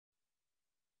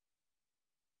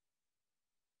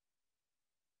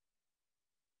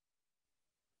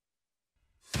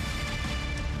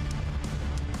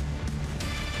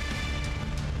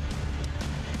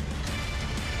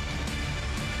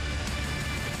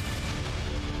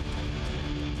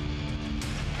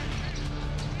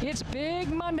It's Big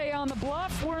Monday on the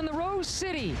Bluff. We're in the Rose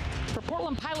City for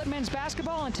Portland Pilot men's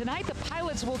basketball, and tonight the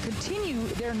Pilots will continue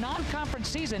their non-conference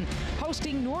season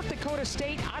hosting North Dakota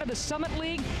State out of the Summit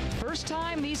League. First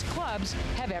time these clubs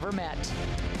have ever met.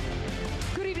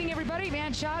 Good evening, everybody.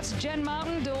 Van Schatz, Jen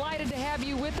Mountain, delighted to have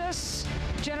you with us.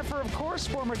 Jennifer, of course,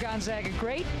 former Gonzaga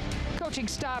great. Coaching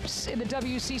stops in the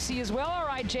WCC as well. All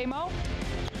right, J-Mo.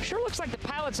 Sure looks like the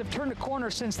Pilots have turned a corner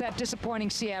since that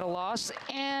disappointing Seattle loss.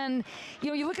 And,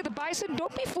 you look at the Bison,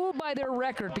 don't be fooled by their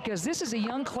record, because this is a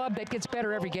young club that gets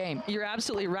better every game. You're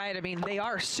absolutely right. I mean, they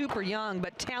are super young,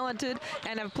 but talented,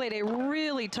 and have played a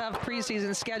really tough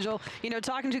preseason schedule.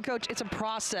 Talking to Coach, it's a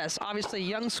process. Obviously,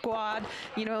 young squad,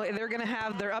 they're going to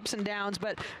have their ups and downs,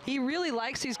 but he really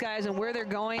likes these guys and where they're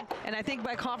going. And I think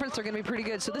by conference, they're going to be pretty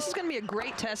good. So this is going to be a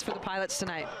great test for the Pilots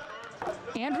tonight.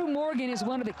 Andrew Morgan is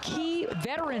one of the key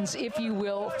veterans, if you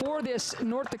will, for this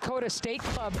North Dakota State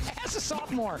club as a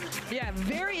sophomore. Yeah,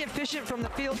 very efficient from the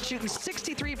field, shooting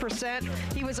 63%.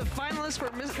 He was a finalist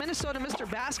for Minnesota Mr.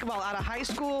 Basketball out of high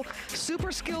school.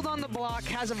 Super skilled on the block,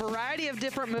 has a variety of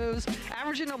different moves,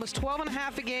 averaging almost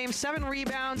 12.5 a game, 7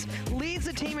 rebounds, leads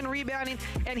the team in rebounding,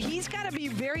 and he's got to be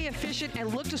very efficient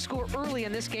and look to score early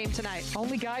in this game tonight.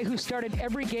 Only guy who started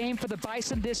every game for the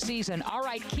Bison this season. All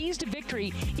right, keys to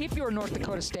victory if you're North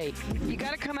Dakota State. You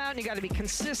got to come out and you got to be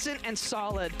consistent and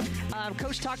solid.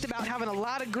 Coach talked about having a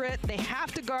lot of grit. They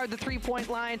have to guard the three-point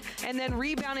line, and then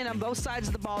rebounding on both sides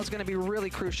of the ball is going to be really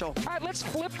crucial. All right, let's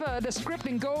flip the script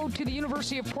and go to the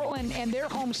University of Portland and their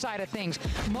home side of things.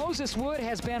 Moses Wood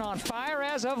has been on fire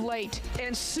as of late.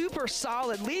 And super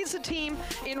solid. Leads the team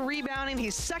in rebounding.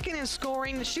 He's second in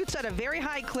scoring. Shoots at a very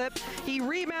high clip. He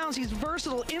rebounds. He's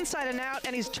versatile inside and out,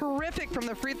 and he's terrific from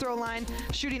the free throw line,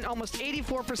 shooting almost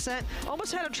 84%.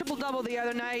 Almost had a triple-double the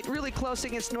other night, really close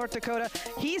against North Dakota.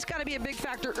 He's got to be a big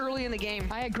factor early in the game.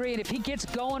 I agree, and if he gets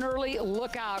going early,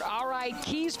 look out. All right,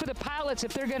 keys for the Pilots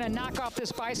if they're going to knock off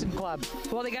this Bison club.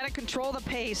 Well, they got to control the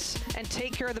pace and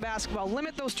take care of the basketball,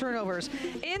 limit those turnovers.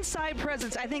 Inside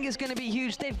presence, I think, is going to be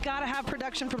huge. They've got to have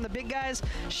production from the big guys,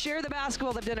 share the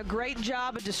basketball. They've done a great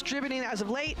job of distributing as of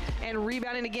late and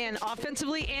rebounding again,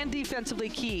 offensively and defensively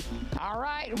key. All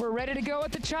right, we're ready to go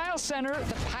at the Child Center.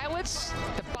 The Pilots,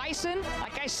 the Bison,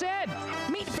 like I said,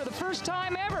 meet for the first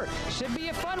time ever. Should be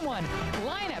a fun one.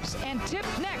 Lineups and tip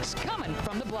next, coming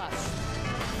from the Bluff.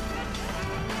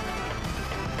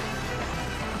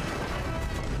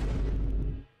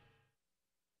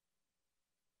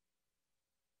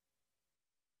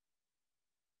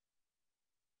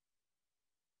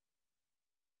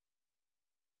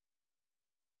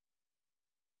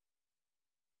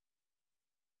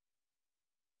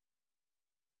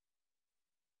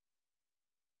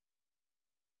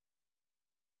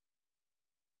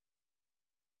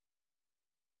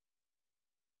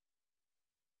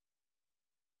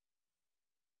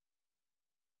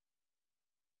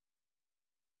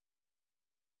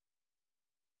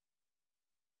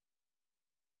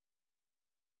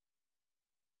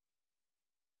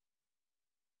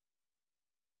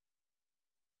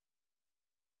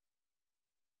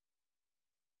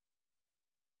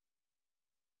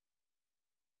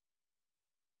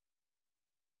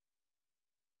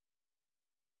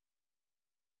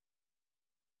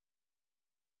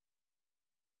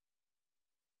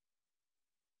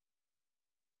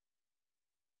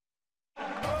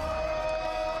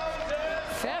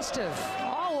 Festive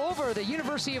all over the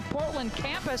University of Portland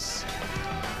campus.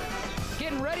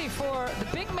 Getting ready for the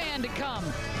big man to come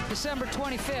December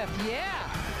 25th. Yeah,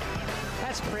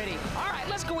 that's pretty. All right,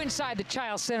 let's go inside the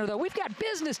Child Center, though. We've got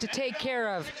business to take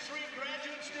care of.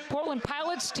 Portland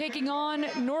Pilots taking on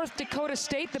North Dakota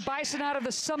State, the Bison out of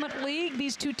the Summit League.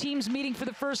 These two teams meeting for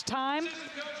the first time.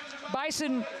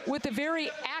 Bison with a very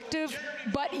active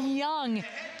but young,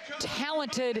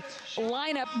 talented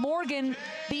lineup. Morgan,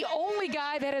 the only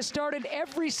guy that has started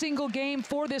every single game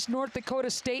for this North Dakota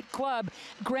State club.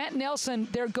 Grant Nelson,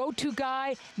 their go-to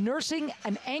guy, nursing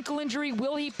an ankle injury.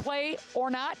 Will he play or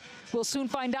not? We'll soon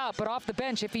find out, but off the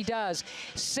bench if he does.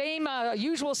 Same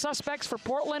usual suspects for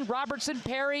Portland: Robertson,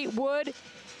 Perry, Wood,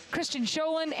 Christian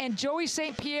Sholin, and Joey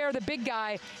St. Pierre, the big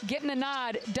guy, getting a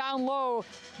nod down low.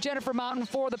 Jennifer Mountain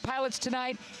for the Pilots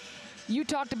tonight. You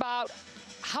talked about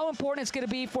how important it's going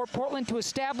to be for Portland to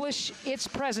establish its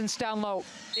presence down low.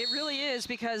 It really is,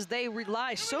 because they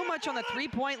rely so much on the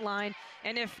three-point line,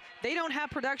 and if they don't have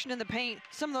production in the paint,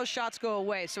 some of those shots go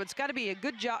away. So it's got to be a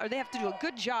good job, or they have to do a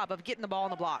good job of getting the ball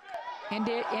on the block. And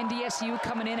NDSU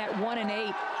coming in at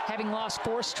 1-8, having lost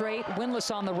 4 straight,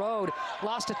 winless on the road.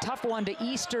 Lost a tough one to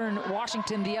Eastern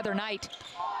Washington the other night.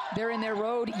 They're in their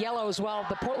road yellows, while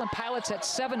the Portland Pilots at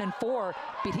 7-4,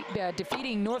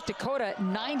 defeating North Dakota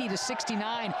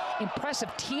 90-69.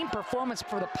 Impressive team performance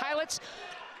for the Pilots.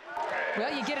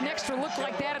 Well, you get an extra look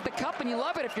like that at the Cup, and you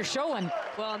love it if you're Scholin.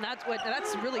 Well, and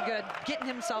that's really good, getting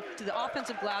himself to the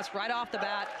offensive glass right off the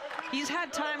bat. He's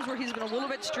had times where he's been a little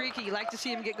bit streaky. You like to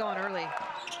see him get going early.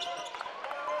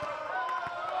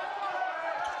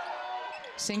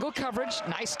 Single coverage,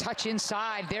 nice touch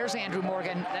inside. There's Andrew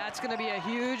Morgan. That's going to be a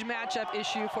huge matchup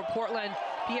issue for Portland.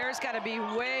 Pierre's got to be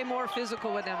way more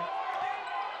physical with him.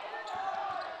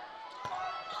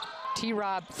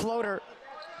 T-Rob, floater.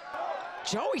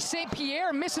 Joey St.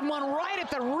 Pierre missing one right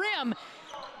at the rim.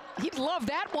 He'd love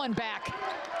that one back.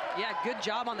 Yeah, good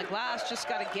job on the glass. Just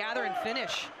got to gather and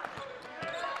finish.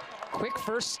 Quick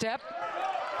first step.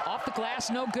 Off the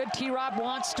glass, no good. T-Rob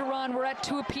wants to run. We're at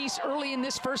 2 apiece early in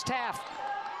this first half.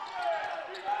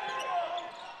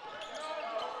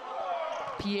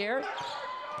 Pierre,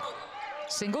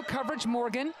 single coverage,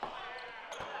 Morgan.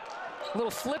 Little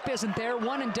flip isn't there,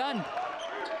 1 and done.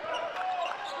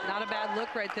 Not a bad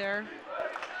look right there.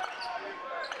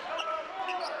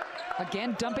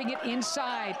 Again, dumping it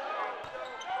inside.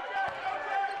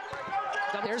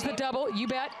 There's the double, you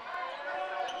bet.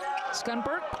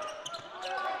 Skundberg.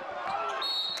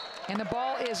 And the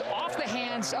ball is off the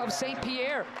hands of St.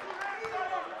 Pierre.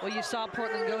 Well, you saw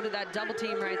Portland go to that double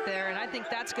team right there, and I think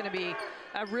that's going to be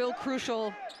a real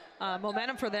crucial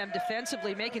momentum for them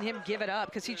defensively, making him give it up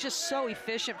because he's just so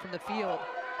efficient from the field.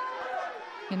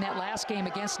 In that last game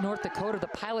against North Dakota, the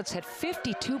Pilots had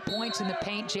 52 points in the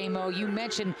paint, J-Mo. You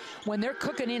mentioned when they're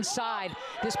cooking inside,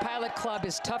 this Pilot club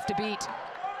is tough to beat.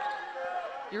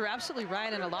 You're absolutely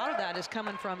right, and a lot of that is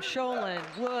coming from Scholin,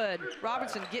 Wood,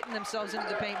 Robertson getting themselves into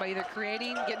the paint by either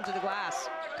creating, getting to the glass.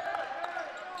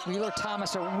 Wheeler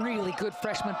Thomas, a really good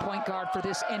freshman point guard for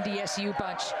this NDSU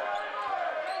bunch.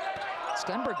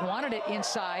 Skundberg wanted it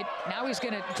inside. Now he's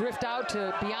going to drift out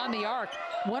to beyond the arc.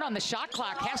 1 on the shot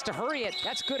clock, has to hurry it.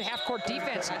 That's good half-court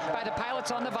defense by the Pilots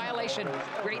on the violation.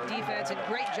 Great defense and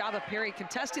great job of Perry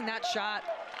contesting that shot.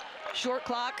 Short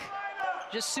clock,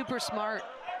 just super smart.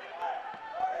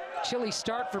 Chilly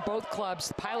start for both clubs.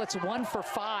 The Pilots 1 for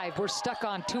 5. We're stuck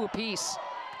on 2 apiece.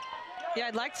 Yeah,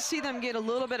 I'd like to see them get a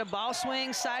little bit of ball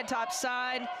swing, side, top,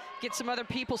 side, get some other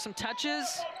people some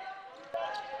touches.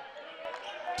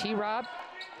 T-Rob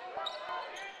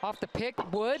off the pick,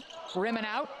 Wood rimming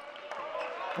out.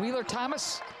 Wheeler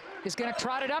Thomas is going to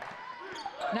trot it up.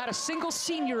 Not a single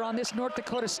senior on this North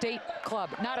Dakota State club.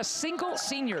 Not a single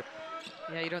senior.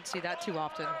 Yeah, you don't see that too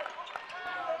often.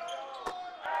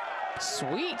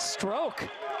 Sweet stroke.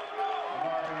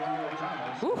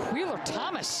 Ooh, Wheeler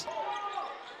Thomas.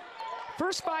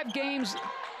 First 5 games,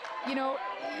 you know,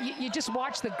 you just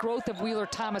watch the growth of Wheeler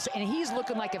Thomas, and he's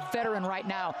looking like a veteran right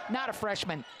now, not a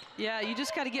freshman. Yeah, you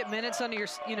just got to get minutes under your,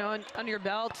 under your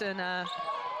belt, and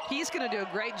he's going to do a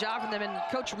great job for them. And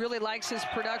Coach really likes his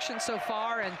production so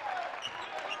far, and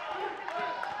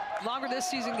the longer this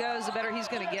season goes, the better he's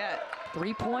going to get.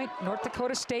 3-point North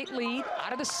Dakota State lead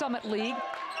out of the Summit League.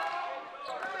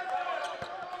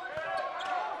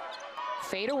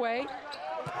 Fade away.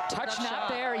 Touch not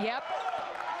there, yep.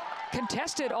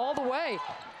 Contested all the way.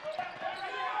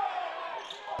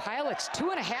 Pilots,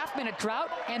 2.5-minute drought,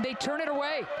 and they turn it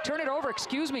away. Turn it over,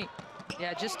 excuse me.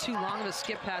 Yeah, just too long of a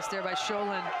skip pass there by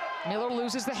Scholin. Miller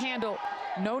loses the handle.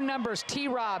 No numbers,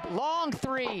 T-Rob, long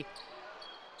 3.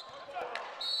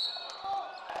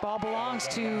 Ball belongs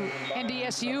to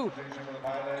NDSU.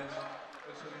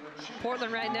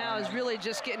 Portland right now is really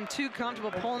just getting too comfortable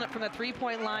pulling it from the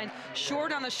 3-point line,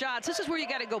 short on the shots. This is where you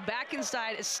got to go back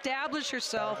inside, establish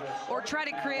yourself, or try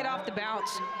to create off the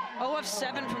bounce. 0 of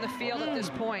 7 from the field at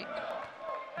this point.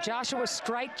 Joshua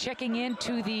Strite checking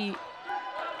into the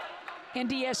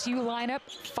NDSU lineup,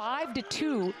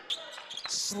 5-2.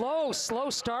 Slow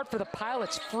start for the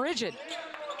Pilots, frigid.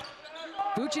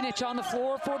 Vucinic on the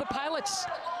floor for the Pilots.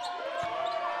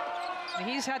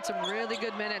 He's had some really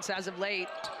good minutes as of late.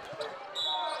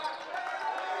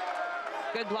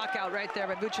 Good block out right there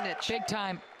by Vucinic. Big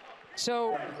time.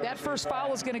 So that first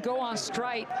foul is going to go on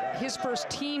Strite, his first,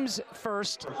 team's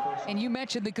first. And you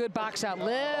mentioned the good box out.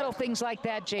 Little things like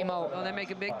that, J-Mo. Oh, they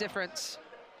make a big difference.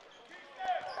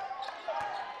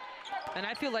 And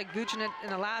I feel like Vucinic in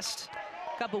the last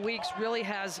couple weeks really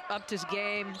has upped his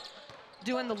game,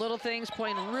 doing the little things,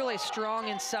 playing really strong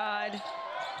inside,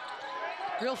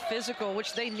 real physical,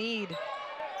 which they need.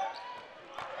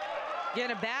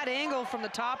 Getting a bad angle from the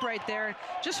top right there,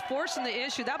 just forcing the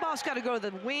issue. That ball's got to go to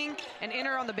the wing and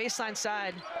enter on the baseline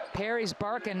side. Perry's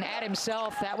barking at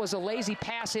himself. That was a lazy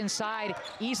pass inside,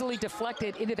 easily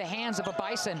deflected into the hands of a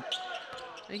Bison.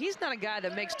 He's not a guy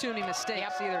that makes too many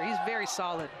mistakes either. He's very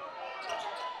solid.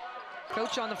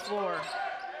 Coach on the floor.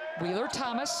 Wheeler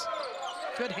Thomas.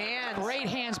 Good hands. Great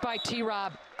hands by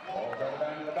T-Rob.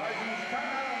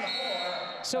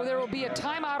 So there will be a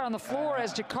timeout on the floor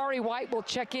as Jakari White will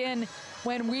check in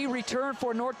when we return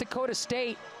for North Dakota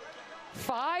State.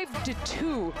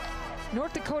 5-2.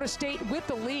 North Dakota State with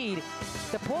the lead.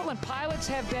 The Portland Pilots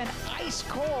have been ice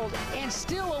cold and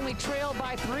still only trailed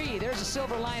by 3. There's a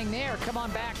silver lining there. Come on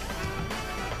back.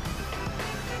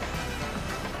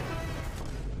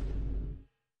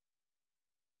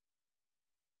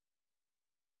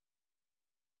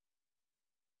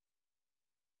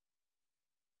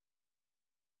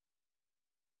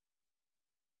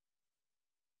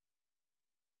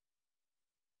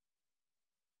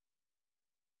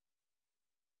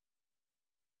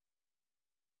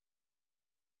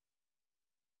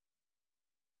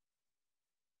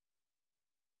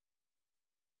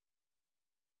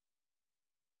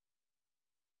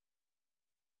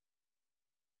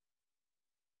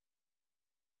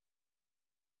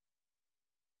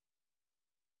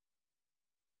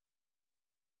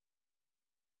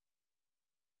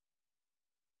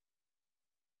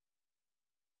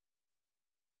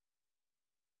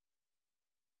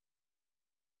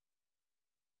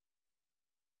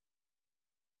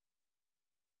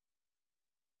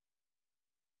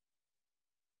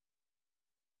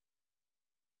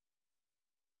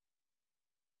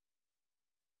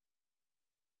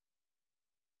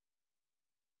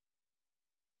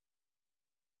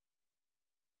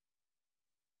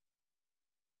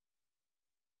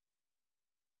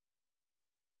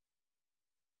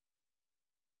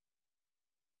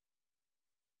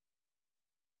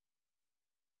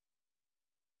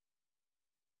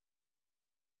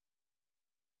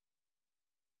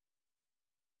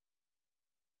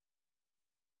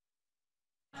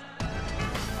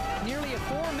 Nearly a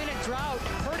 4-minute drought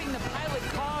hurting the Pilot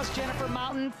cause, Jennifer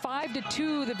Mountain.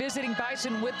 5-2, the visiting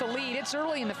Bison with the lead. It's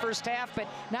early in the first half, but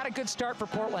not a good start for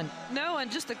Portland. No,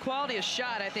 and just the quality of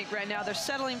shot, I think, right now. They're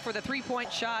settling for the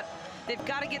three-point shot. They've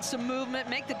got to get some movement,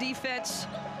 make the defense,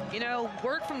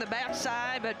 work from the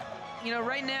backside. But,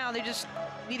 right now they just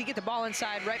need to get the ball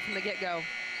inside right from the get-go.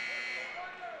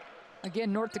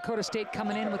 Again, North Dakota State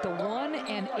coming in with a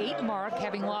 1-8 mark,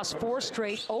 having lost 4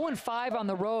 straight, 0-5 on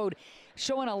the road,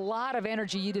 showing a lot of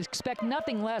energy. You'd expect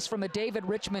nothing less from a David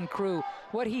Richmond crew.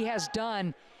 What he has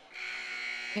done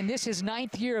in this his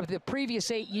 9th year of the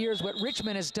previous 8 years, what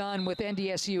Richmond has done with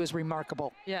NDSU is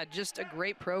remarkable. Yeah, just a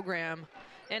great program.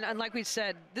 And like we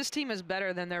said, this team is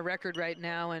better than their record right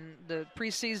now. And the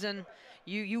preseason,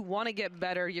 you want to get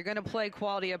better. You're going to play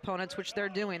quality opponents, which they're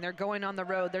doing. They're going on the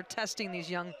road. They're testing these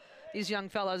young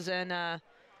fellas, and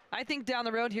I think down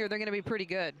the road here they're going to be pretty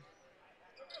good.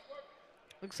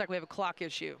 Looks like we have a clock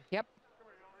issue. Yep.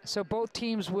 So both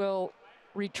teams will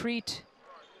retreat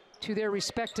to their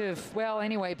respective,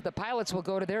 the Pilots will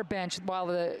go to their bench while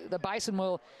the Bison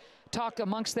will talk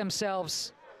amongst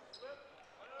themselves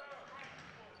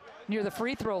near the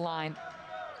free throw line.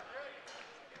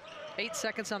 8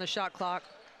 seconds on the shot clock.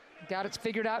 Got it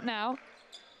figured out now.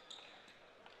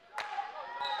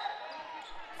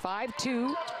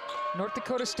 5-2, North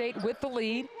Dakota State with the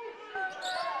lead.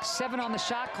 7 on the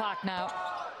shot clock now.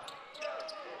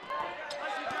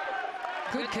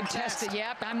 Good contested,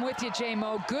 yep, I'm with you,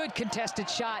 J-Mo. Good contested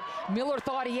shot. Miller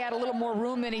thought he had a little more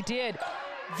room than he did.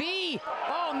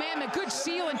 Oh man, the good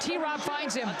seal, and T-Rob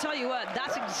finds him. I'll tell you what,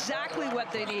 that's exactly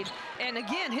what they need. And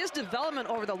again, his development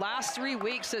over the last 3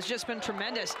 weeks has just been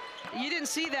tremendous. You didn't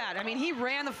see that. I mean, he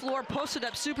ran the floor, posted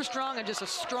up super strong, and just a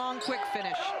strong, quick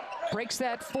finish. Breaks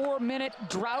that 4-minute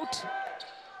drought.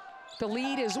 The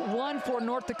lead is 1 for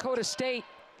North Dakota State.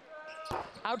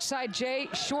 Outside Jay,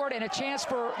 short, and a chance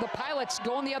for the Pilots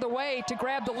going the other way to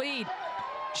grab the lead.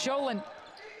 Sholin,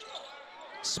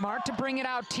 smart to bring it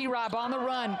out. T-Rob on the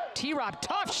run. T-Rob,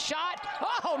 tough shot.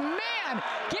 Oh, man,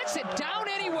 gets it down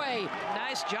anyway.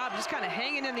 Nice job, just kind of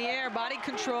hanging in the air, body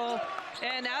control.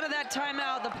 And out of that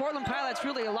timeout, the Portland Pilots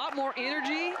really a lot more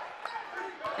energy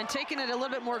and taking it a little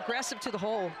bit more aggressive to the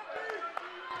hole.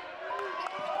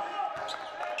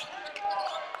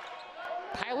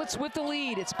 Pilots with the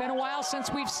lead. It's been a while since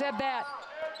we've said that.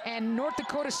 And North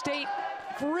Dakota State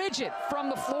frigid from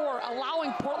the floor,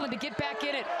 allowing Portland to get back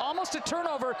in it. Almost a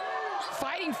turnover,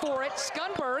 fighting for it.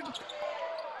 Scunberg,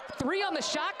 3 on the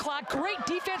shot clock. Great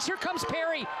defense. Here comes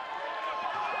Perry.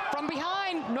 From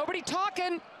behind, nobody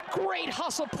talking. Great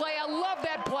hustle play. I love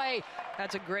that play.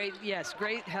 That's a great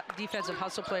defensive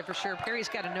hustle play for sure. Perry's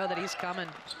got to know that he's coming.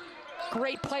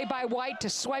 Great play by White to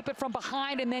swipe it from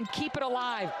behind and then keep it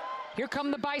alive. Here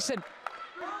come the Bison.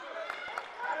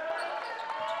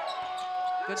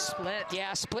 Good split.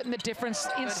 Yeah, splitting the difference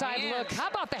inside look. How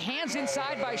about the hands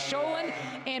inside by Sholin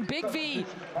and Big V?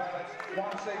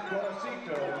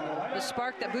 The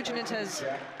spark that Vucinic has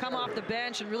come off the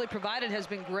bench and really provided has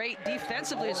been great,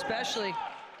 defensively especially.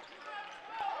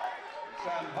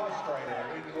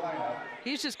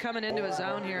 He's just coming into his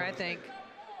own here, I think.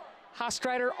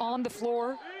 Hastreiter on the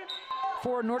floor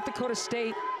for North Dakota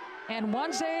State. And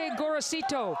Juanse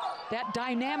Gorosito, that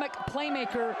dynamic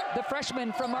playmaker, the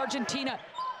freshman from Argentina.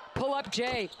 Pull up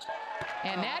Jay.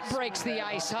 And that breaks the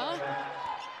ice, huh?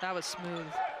 That was smooth.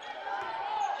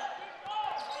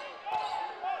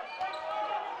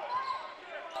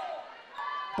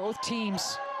 Both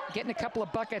teams getting a couple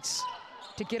of buckets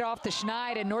to get off the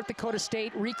schneid, and North Dakota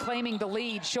State reclaiming the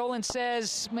lead. Sholin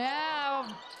says,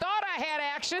 thought I had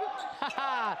action.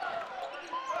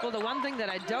 Well, the one thing that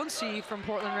I don't see from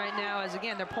Portland right now is,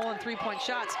 again, they're pulling three-point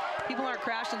shots. People aren't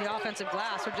crashing the offensive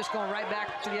glass. They're just going right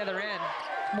back to the other end.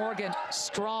 Morgan,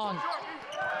 strong.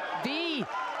 V,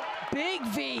 big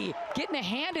V, getting a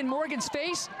hand in Morgan's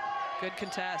face. Good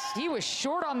contest. He was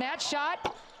short on that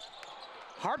shot.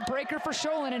 Heartbreaker for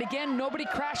Sholin, and again, nobody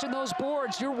crashing those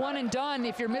boards. You're one and done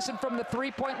if you're missing from the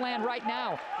three-point land right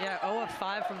now. Yeah, 0 of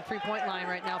 5 from the three-point line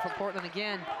right now for Portland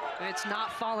again. If it's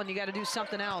not falling, you got to do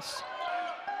something else.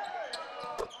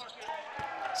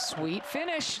 Sweet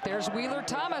finish. There's Wheeler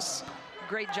Thomas.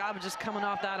 Great job of just coming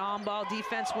off that on-ball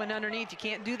defense, went underneath. You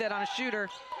can't do that on a shooter.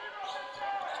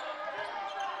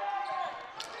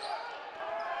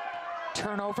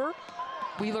 Turnover.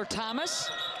 Wheeler Thomas.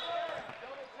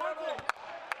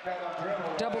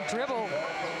 Double dribble.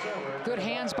 Good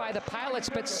hands by the Pilots,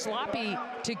 but sloppy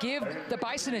to give the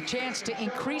Bison a chance to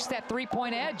increase that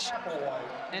three-point edge.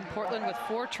 And Portland with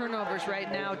 4 turnovers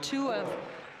right now, 2 of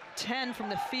 10 from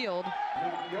the field.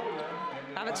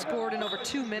 Haven't scored in over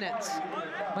 2 minutes.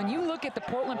 When you look at the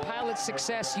Portland Pilots'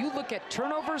 success, you look at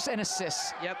turnovers and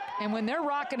assists. Yep. And when they're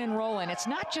rocking and rolling, it's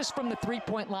not just from the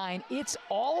three-point line, it's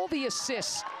all the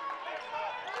assists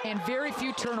and very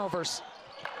few turnovers.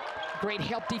 Great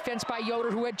help defense by Yoder,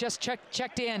 who had just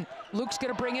checked in. Luke's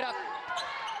gonna bring it up.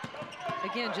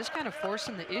 Again, just kind of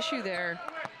forcing the issue there.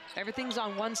 Everything's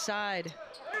on one side.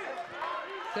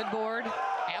 Good board.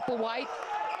 Applewhite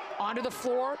onto the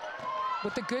floor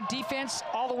with the good defense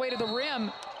all the way to the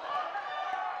rim.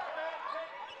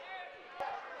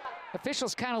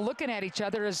 Officials kind of looking at each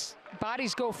other as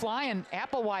bodies go flying.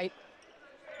 Applewhite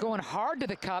going hard to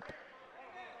the cup.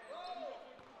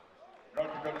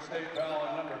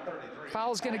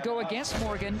 Foul's going to go against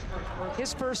Morgan,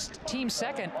 his first, team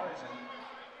second.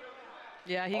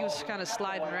 Yeah, he was kind of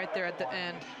sliding right there at the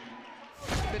end.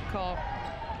 Good call.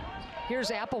 Here's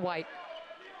Applewhite.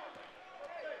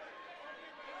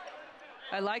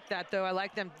 I like that, though. I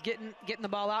like them getting the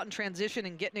ball out in transition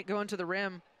and getting it going to the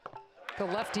rim. The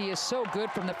lefty is so good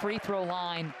from the free throw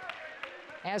line.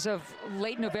 As of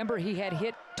late November, he had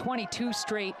hit 22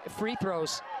 straight free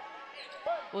throws.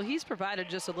 Well, he's provided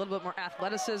just a little bit more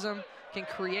athleticism, can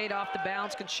create off the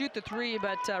bounce, can shoot the three,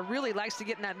 but really likes to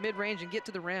get in that mid-range and get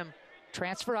to the rim.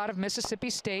 Transfer out of Mississippi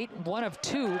State, one of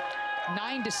 2,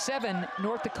 9-7,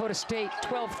 North Dakota State,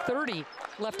 12:30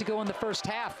 left to go in the first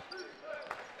half.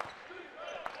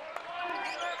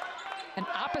 An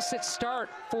opposite start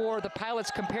for the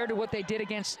Pilots compared to what they did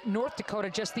against North Dakota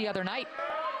just the other night.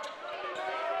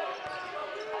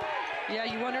 Yeah,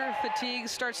 you wonder if fatigue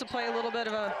starts to play a little bit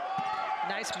of a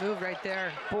nice move right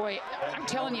there. Boy, I'm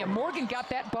telling you, Morgan got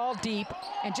that ball deep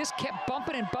and just kept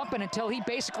bumping and bumping until he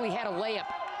basically had a layup.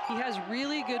 He has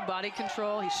really good body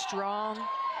control. He's strong.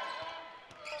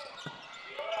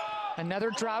 Another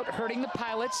drought hurting the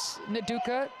Pilots.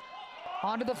 Naduka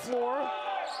onto the floor.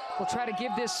 We'll try to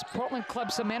give this Portland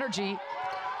club some energy.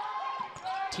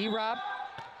 T-Rob,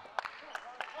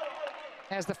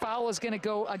 as the foul is going to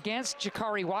go against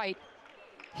Jakari White,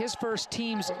 his first,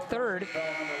 team's third.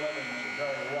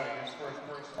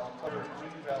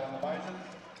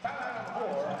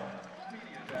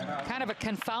 Kind of a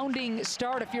confounding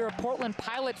start if you're a Portland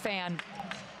Pilot fan.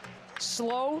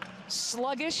 Slow,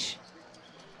 sluggish,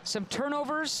 some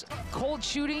turnovers, cold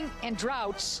shooting, and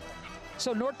droughts.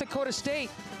 So North Dakota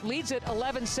State leads it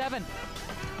 11-7.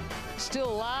 Still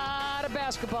a lot of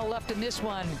basketball left in this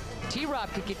one. T-Rob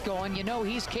could get going. You know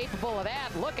he's capable of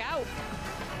that. Look out.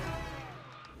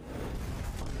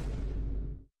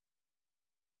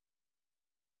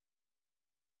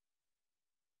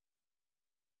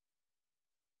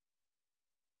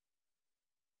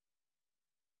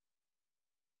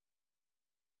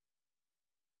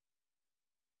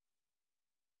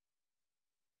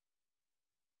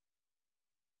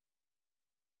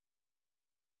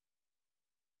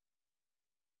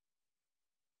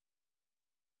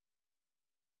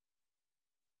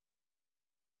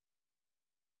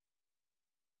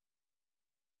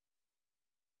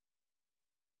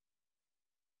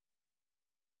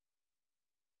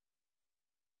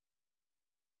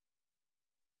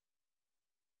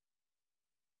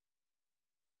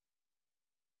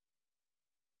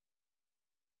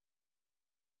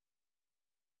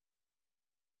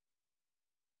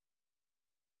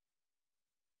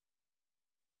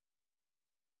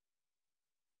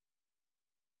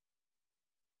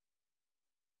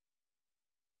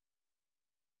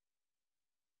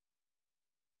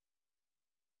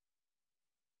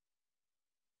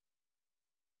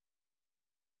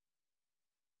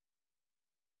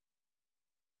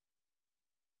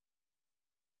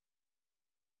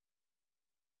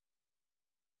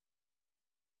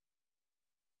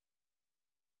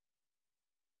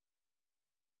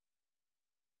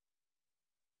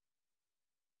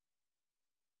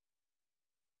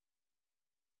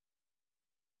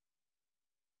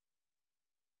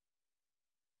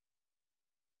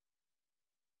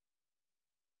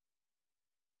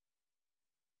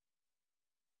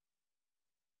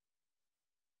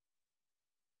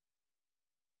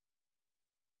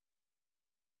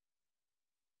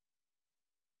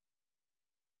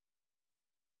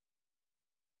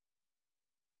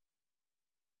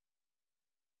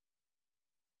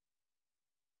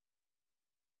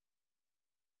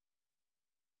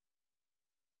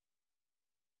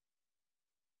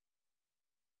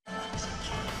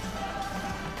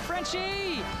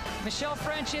 Frenchie! Michelle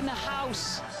French in the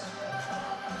house.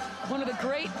 One of the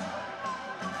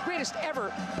greatest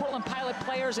ever Portland Pilot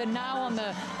players, and now on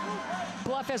the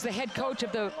bluff as the head coach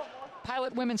of the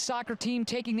Pilot women's soccer team,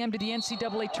 taking them to the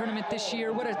NCAA tournament this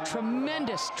year. What a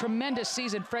tremendous, tremendous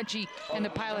season Frenchie and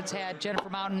the Pilots had, Jennifer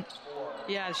Mountain.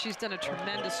 Yeah, she's done a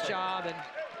tremendous job, and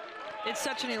it's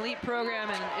such an elite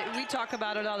program, and we talk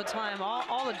about it all the time.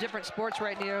 All the different sports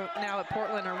right now at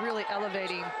Portland are really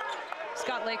elevating.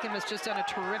 Scott Lakin has just done a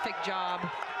terrific job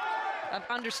of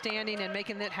understanding and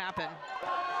making it happen.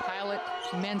 Pilot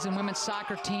men's and women's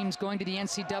soccer teams going to the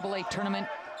NCAA tournament.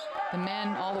 The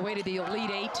men all the way to the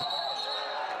Elite Eight.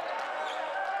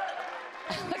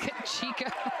 Look at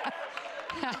Chica.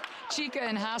 Chica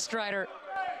and Hastreiter.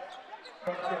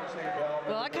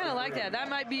 Well, I kind of like that. That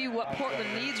might be what Portland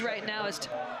needs right now, is to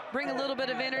bring a little bit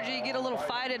of energy, get a little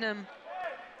fight in them.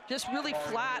 Just really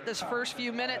flat this first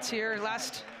few minutes here,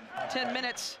 last 10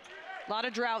 minutes. A lot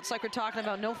of droughts like we're talking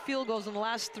about. No field goals in the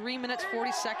last 3 minutes,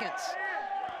 40 seconds.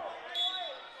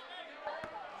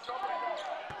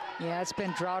 Yeah, it's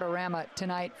been droughtorama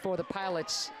tonight for the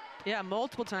Pilots. Yeah,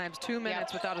 multiple times. 2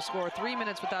 minutes without a score, 3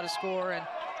 minutes without a score, and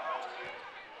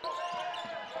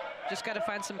just got to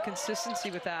find some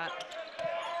consistency with that.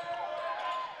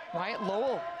 Wyatt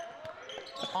Lowell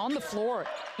on the floor.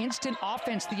 Instant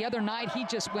offense the other night. He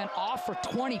just went off for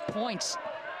 20 points.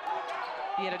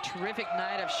 He had a terrific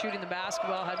night of shooting the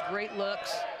basketball, had great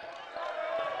looks.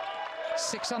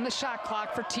 6 on the shot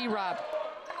clock for T-Rob.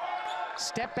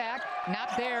 Step back,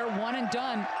 not there, one and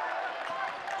done.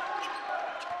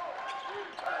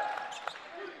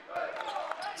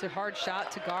 It's a hard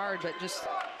shot to guard, but just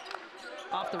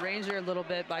off the range there a little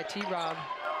bit by T-Rob.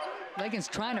 Lakin's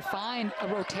trying to find a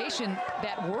rotation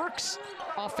that works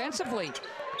offensively.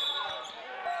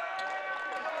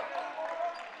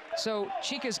 So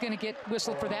Chica's going to get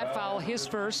whistled for that foul, his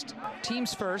first,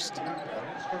 team's first.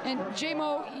 And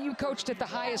J-Mo, you coached at the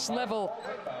highest level.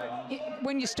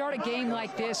 When you start a game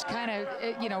like this, kind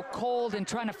of, cold and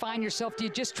trying to find yourself, do you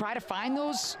just try to find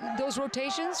those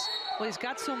rotations? Well, he's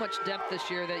got so much depth this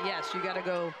year that, yes, you got to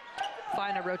go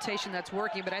find a rotation that's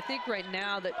working. But I think right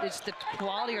now that it's the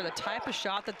quality or the type of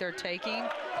shot that they're taking.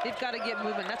 They've got to get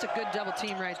moving. That's a good double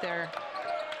team right there.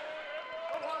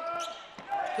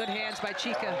 Good hands by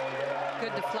Chica.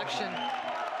 Good deflection.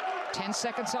 10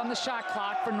 seconds on the shot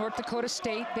clock for North Dakota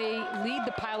State. They lead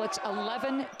the Pilots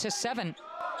 11-7.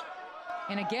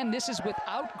 And again, this is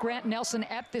without Grant Nelson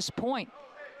at this point.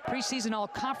 Preseason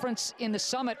all-conference in the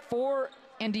summit for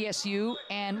NDSU,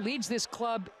 and leads this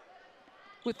club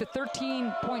with the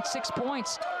 13.6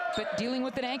 points, but dealing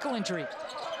with an ankle injury.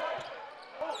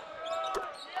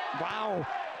 Wow.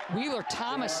 Wheeler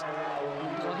Thomas.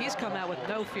 Well, he's come out with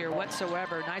no fear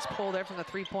whatsoever. Nice pull there from the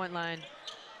three-point line.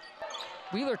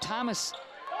 Wheeler Thomas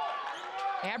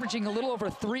averaging a little over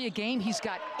 3 a game. He's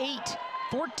got 8,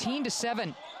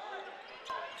 14-7.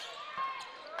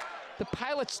 The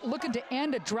Pilots looking to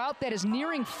end a drought that is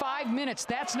nearing 5 minutes.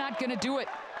 That's not going to do it.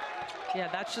 Yeah,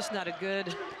 that's just not a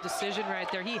good decision right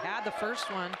there. He had the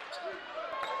first one.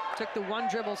 Took the one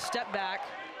dribble, step back.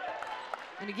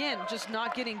 And again, just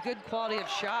not getting good quality of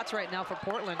shots right now for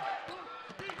Portland.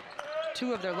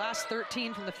 2 of their last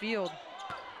 13 from the field.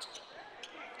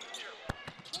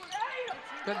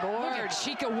 Good board. Look at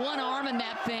Chica, one arm in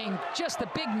that thing. Just the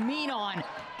big mean on.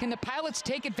 Can the Pilots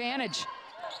take advantage?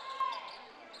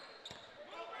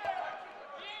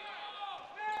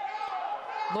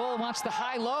 Lowell wants the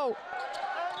high-low.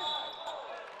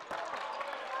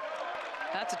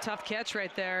 That's a tough catch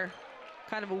right there.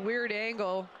 Kind of a weird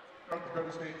angle.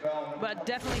 But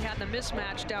definitely had the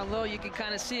mismatch down low. You can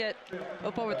kind of see it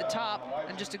up over the top,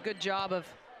 and just a good job of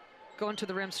going to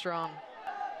the rim strong.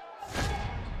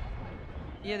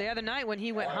 Yeah, the other night when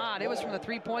he went hot, it was from the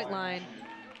three-point line.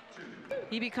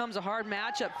 He becomes a hard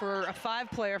matchup for a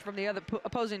 5-player from the other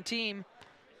opposing team,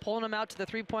 pulling him out to the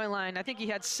three-point line. I think he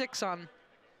had 6 on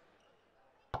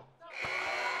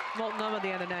Multnomah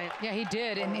the other night. Yeah, he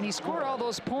did, and he scored all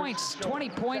those points, 20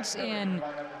 points in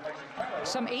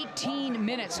some 18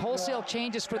 minutes. Wholesale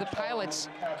changes for the Pilots.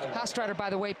 Hastreiter, by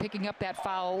the way, picking up that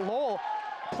foul. Lowell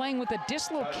playing with a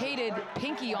dislocated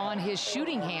pinky on his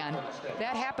shooting hand.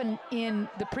 That happened in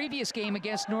the previous game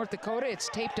against North Dakota. It's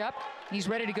taped up. He's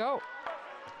ready to go.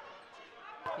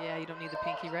 Yeah, you don't need the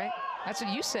pinky, right? That's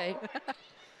what you say.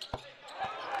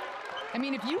 I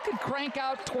mean, if you could crank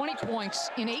out 20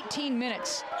 points in 18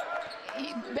 minutes,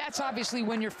 that's obviously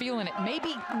when you're feeling it.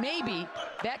 Maybe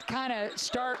that kind of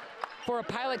start for a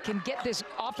Pilot can get this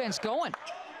offense going.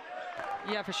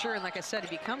 Yeah, for sure. And like I said, it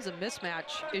becomes a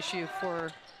mismatch issue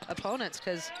for opponents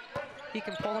because he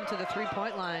can pull them to the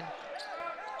three-point line.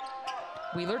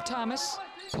 Wheeler Thomas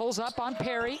pulls up on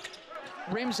Perry,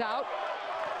 rims out.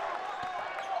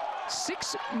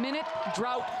 6-minute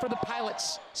drought for the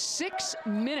Pilots. 6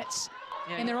 minutes,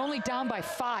 yeah, and they're only down by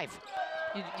 5.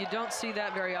 You don't see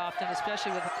that very often,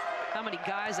 especially with how many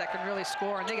guys that can really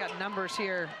score, and they got numbers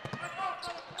here.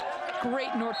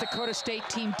 Great North Dakota State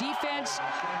team defense.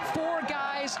 4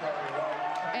 guys,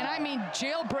 and I mean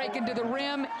jailbreak into the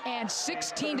rim, and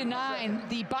 16-9,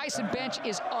 the Bison bench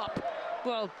is up.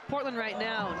 Well, Portland right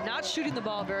now, not shooting the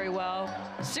ball very well.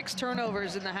 6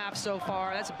 turnovers in the half so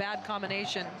far. That's a bad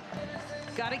combination.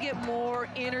 Got to get more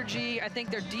energy. I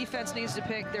think their defense needs to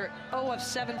pick. They're 0 of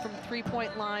 7 from the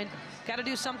three-point line. Got to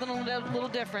do something a little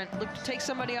different. Look to take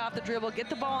somebody off the dribble, get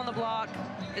the ball on the block,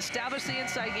 establish the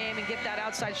inside game, and get that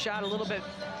outside shot a little bit,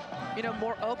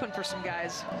 more open for some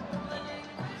guys.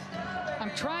 I'm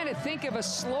trying to think of a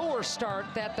slower start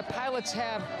that the Pilots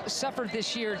have suffered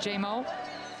this year, J-Mo.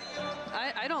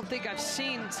 I don't think I've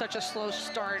seen such a slow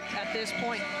start at this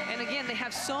point. And again, they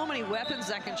have so many weapons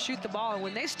that can shoot the ball. And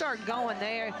when they start going,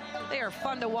 they are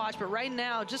fun to watch. But right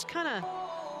now, just kind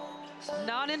of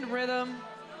not in rhythm,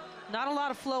 not a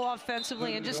lot of flow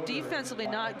offensively, and just defensively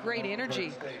not great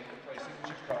energy.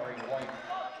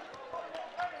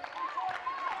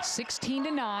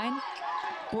 16-9.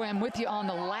 Boy, I'm with you on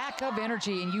the lack of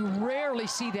energy, and you rarely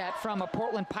see that from a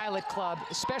Portland Pilot club,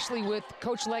 especially with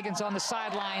Coach Leggins on the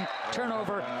sideline.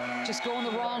 Turnover, just going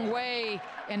the wrong way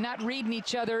and not reading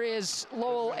each other is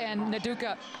Lowell and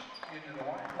Naduka.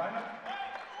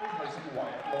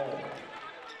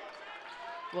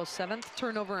 Well, 7th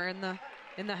turnover in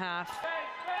the half.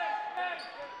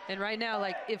 And right now,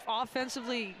 like, if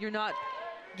offensively you're not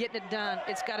getting it done,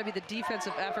 it's got to be the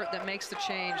defensive effort that makes the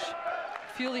change.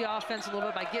 Fuel the offense a little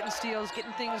bit by getting steals,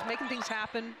 getting things, making things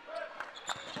happen.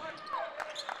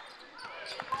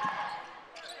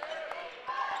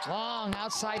 Long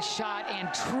outside shot,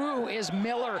 and true is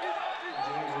Miller.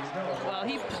 Well,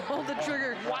 he pulled the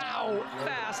trigger, wow,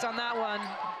 fast on that one.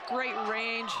 Great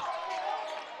range.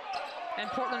 And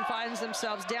Portland finds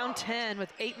themselves down 10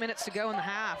 with 8 minutes to go in the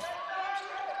half.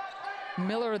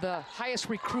 Miller, the highest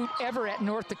recruit ever at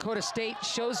North Dakota State,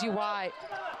 shows you why.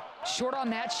 Short on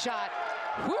that shot.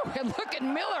 Whew, and look at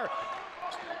Miller.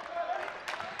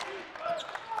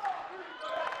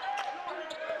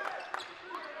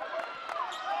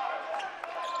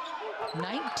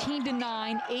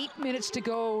 (19-9), 8 minutes to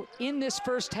go in this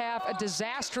first half. A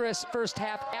disastrous first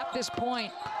half at this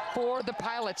point for the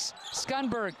Pilots.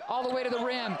 Skunberg all the way to the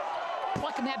rim.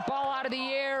 Plucking that ball out of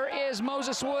the air is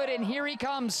Moses Wood, and here he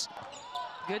comes.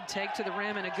 Good take to the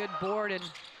rim and a good board, and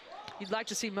you'd like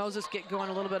to see Moses get going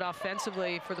a little bit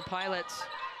offensively for the Pilots.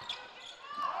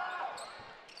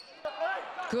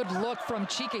 Good look from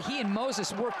Chika. He and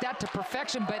Moses worked that to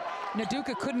perfection, but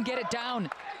Naduka couldn't get it down.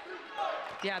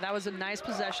 Yeah, that was a nice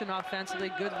possession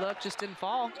offensively. Good look, just didn't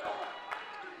fall.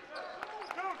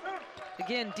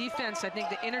 Again, defense, I think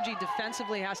the energy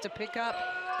defensively has to pick up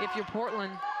if you're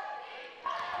Portland.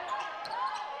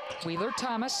 Wheeler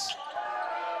Thomas.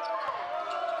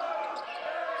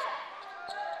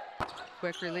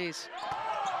 Quick release.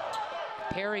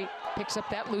 Perry picks up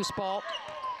that loose ball.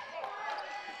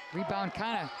 Rebound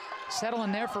kind of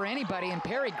settling there for anybody, and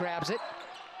Perry grabs it.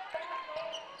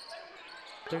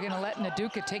 They're going to let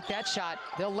Naduka take that shot.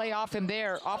 They'll lay off him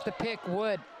there, off the pick.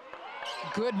 Wood.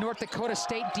 Good North Dakota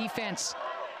State defense.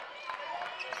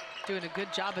 Doing a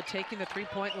good job of taking the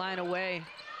three-point line away.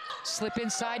 Slip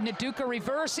inside, Naduka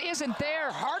reverse isn't there.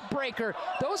 Heartbreaker.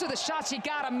 Those are the shots you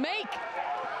got to make.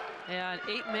 And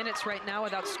 8 minutes right now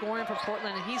without scoring for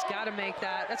Portland, and he's got to make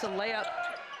that. That's a layup.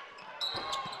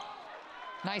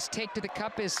 Nice take to the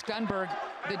cup is Skunberg,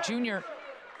 the junior.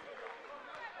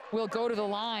 Will go to the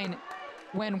line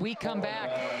when we come back.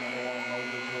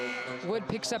 Wood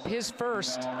picks up his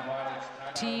first,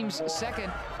 team's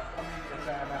second.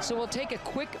 So we'll take a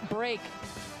quick break.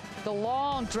 The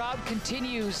long drought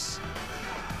continues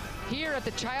here at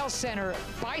the Chiles Center.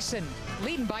 Bison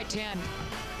leading by 10.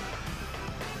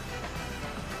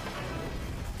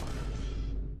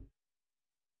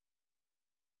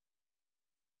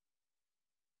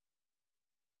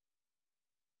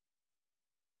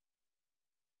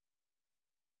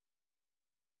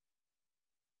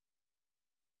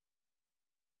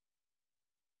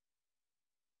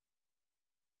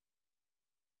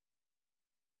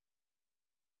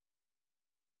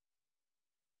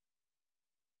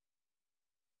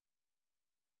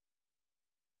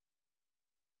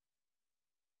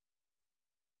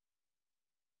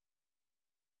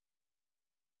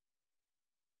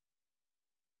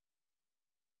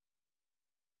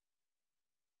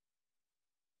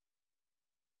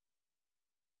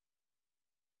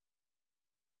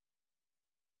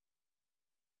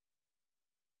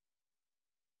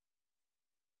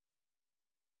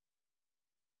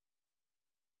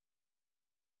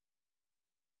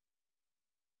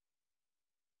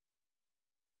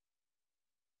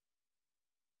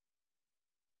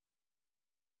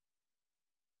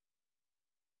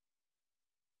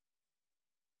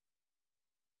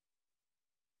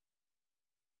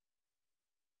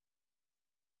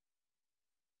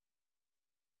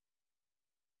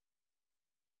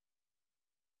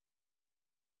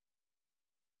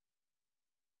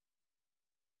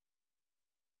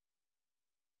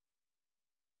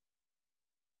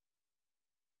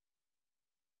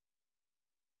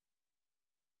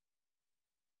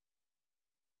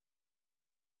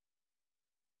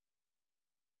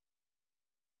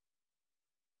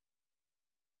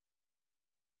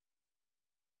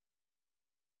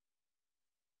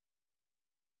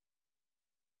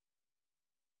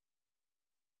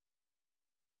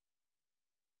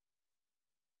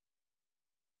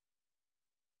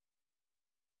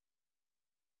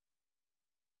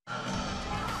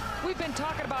 We've been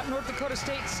talking about North Dakota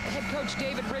State's head coach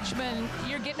David Richman.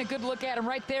 You're getting a good look at him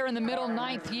right there in the middle,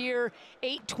 9th year,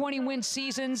 8 20-win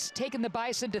seasons, taking the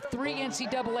Bison to 3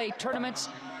 NCAA tournaments.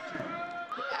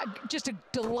 Just a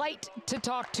delight to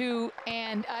talk to.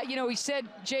 And, you know, he said,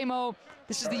 J-Mo,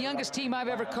 this is the youngest team I've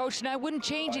ever coached, and I wouldn't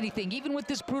change anything, even with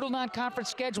this brutal non-conference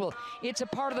schedule. It's a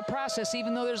part of the process,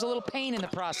 even though there's a little pain in the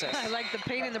process. I like the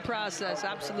pain in the process,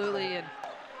 absolutely. And,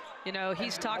 you know,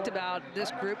 he's talked about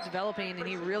this group developing, and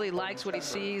he really likes what he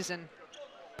sees. And,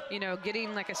 you know,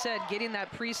 getting, like I said, getting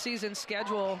that preseason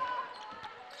schedule,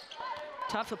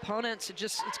 tough opponents,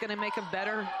 it's going to make them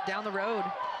better down the road.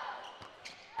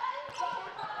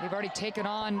 They've already taken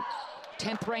on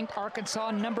 10th ranked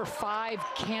Arkansas, number 5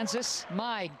 Kansas.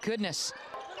 My goodness.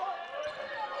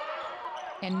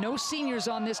 And no seniors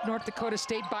on this North Dakota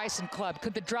State Bison club.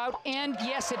 Could the drought end?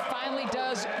 Yes, it finally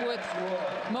does, with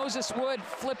Moses Wood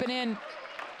flipping in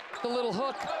the little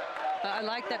hook. I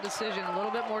like that decision. A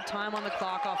little bit more time on the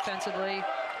clock offensively.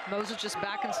 Moses just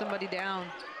backing somebody down.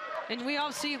 And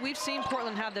we've seen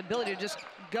Portland have the ability to just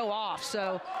go off.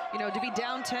 So, you know, to be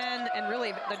down 10 and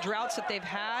really the droughts that they've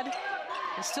had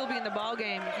and still be in the ball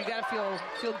game, you got to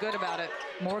feel good about it.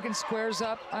 Morgan squares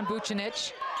up on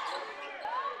Vucinic.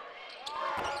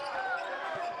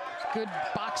 Good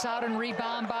box out and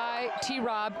rebound by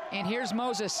T-Rob. And here's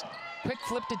Moses. Quick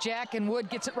flip to Jack, and Wood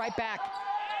gets it right back.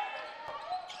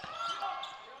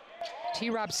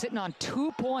 T-Rob sitting on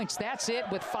 2 points. That's it,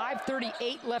 with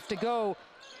 5:38 left to go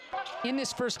in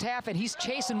this first half, and he's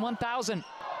chasing 1,000.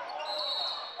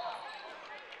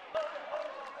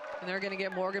 And they're going to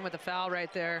get Morgan with a foul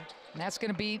right there. And that's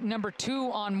going to be number 2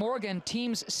 on Morgan,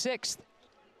 team's 6th.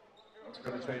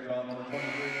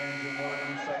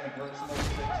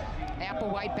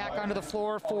 Applewhite back onto the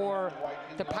floor for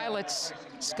the Pilots.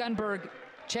 Skunberg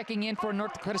checking in for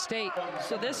North Dakota State.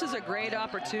 So this is a great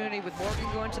opportunity with Morgan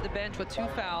going to the bench with 2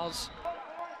 fouls.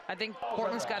 I think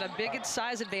Portland's got a big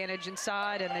size advantage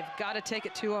inside, and they've got to take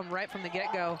it to him right from the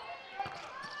get-go.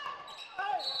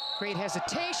 Great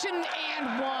hesitation,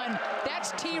 and 1.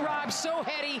 That's T-Rob, so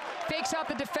heady, fakes out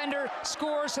the defender,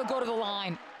 scores, he'll go to the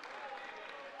line.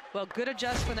 Well, good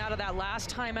adjustment out of that last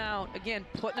timeout. Again,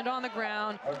 putting it on the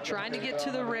ground, trying to get to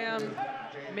the rim,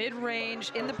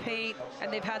 mid-range, in the paint,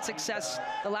 and they've had success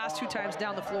the last 2 times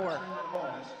down the floor.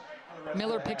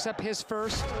 Miller picks up his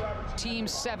first, team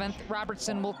 7th.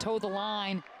 Robertson will toe the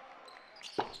line.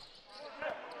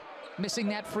 Missing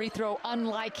that free throw,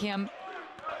 unlike him.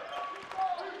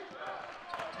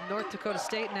 North Dakota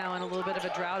State now in a little bit of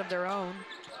a drought of their own.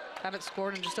 Haven't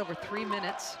scored in just over 3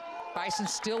 minutes. Bison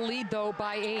still lead, though,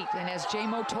 by 8. And as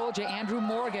J-Mo told you, Andrew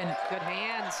Morgan. Good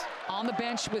hands. On the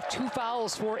bench with 2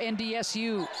 fouls for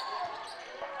NDSU.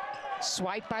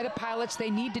 Swiped by the Pilots. They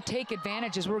need to take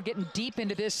advantage as we're getting deep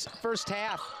into this first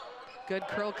half. Good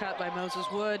curl cut by Moses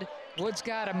Wood. Wood's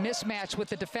got a mismatch with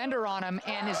the defender on him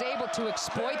and is able to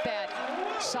exploit that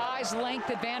size-length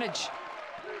advantage.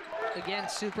 Again,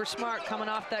 super smart coming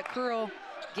off that curl,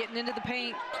 getting into the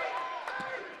paint.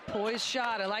 Poised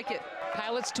shot, I like it.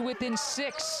 Pilots to within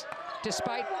 6,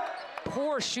 despite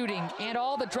poor shooting and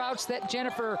all the droughts that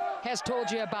Jennifer has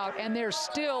told you about, and they're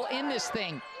still in this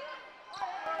thing.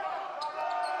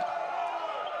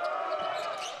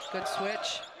 Good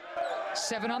switch.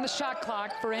 7 on the shot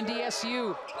clock for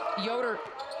NDSU. Yoder.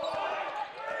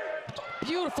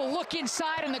 Beautiful look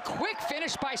inside and the quick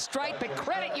finish by Strite, but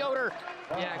credit Yoder.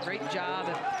 Yeah, great job.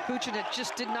 And Vucinic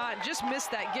just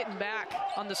missed that getting back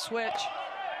on the switch.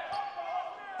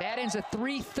 That ends a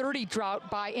 3:30 drought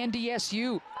by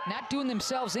NDSU. Not doing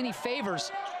themselves any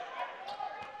favors,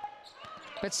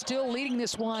 but still leading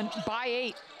this one by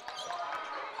 8.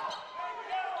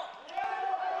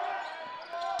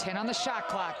 10 on the shot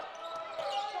clock.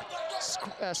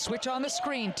 Switch on the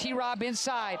screen. T-Rob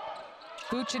inside.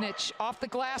 Vucinic off the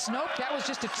glass. Nope, that was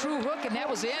just a true hook, and that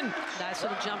was in. Nice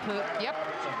little jump hook. Yep.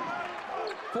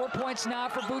 4 points now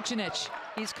for Vucinic.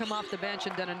 He's come off the bench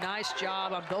and done a nice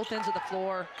job on both ends of the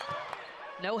floor.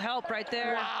 No help right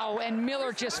there. Wow, and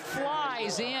Miller just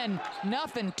flies in.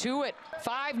 Nothing to it.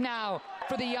 5 now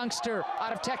for the youngster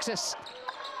out of Texas.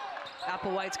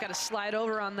 Applewhite's got to slide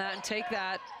over on that and take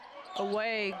that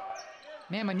away.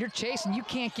 Man, when you're chasing, you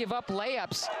can't give up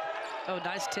layups. Oh,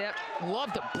 nice tip.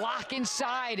 Love the block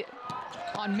inside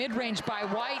on mid-range by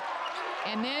White.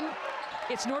 And then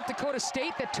it's North Dakota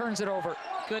State that turns it over.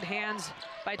 Good hands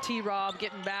by T-Rob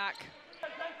getting back.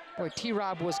 Boy,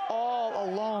 T-Rob was all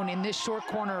alone in this short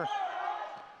corner.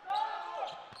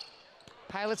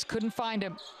 Pilots couldn't find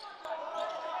him.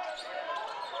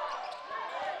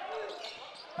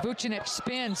 Vucinic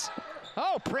spins.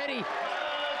 Oh, pretty.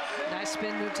 Nice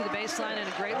spin move to the baseline and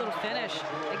a great little finish.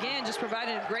 Again, just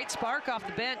providing a great spark off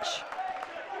the bench.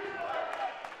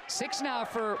 6 now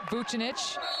for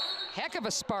Vucinic. Heck of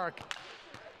a spark.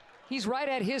 He's right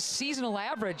at his seasonal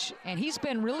average, and he's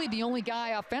been really the only guy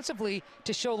offensively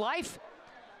to show life.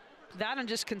 That and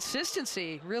just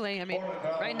consistency, really. I mean,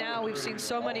 right now we've seen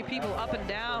so many people up and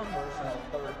down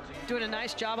doing a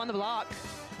nice job on the block.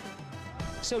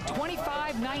 So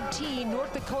 25-19,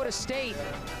 North Dakota State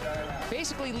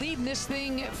basically leading this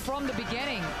thing from the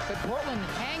beginning, but Portland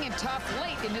hanging tough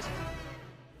late in this.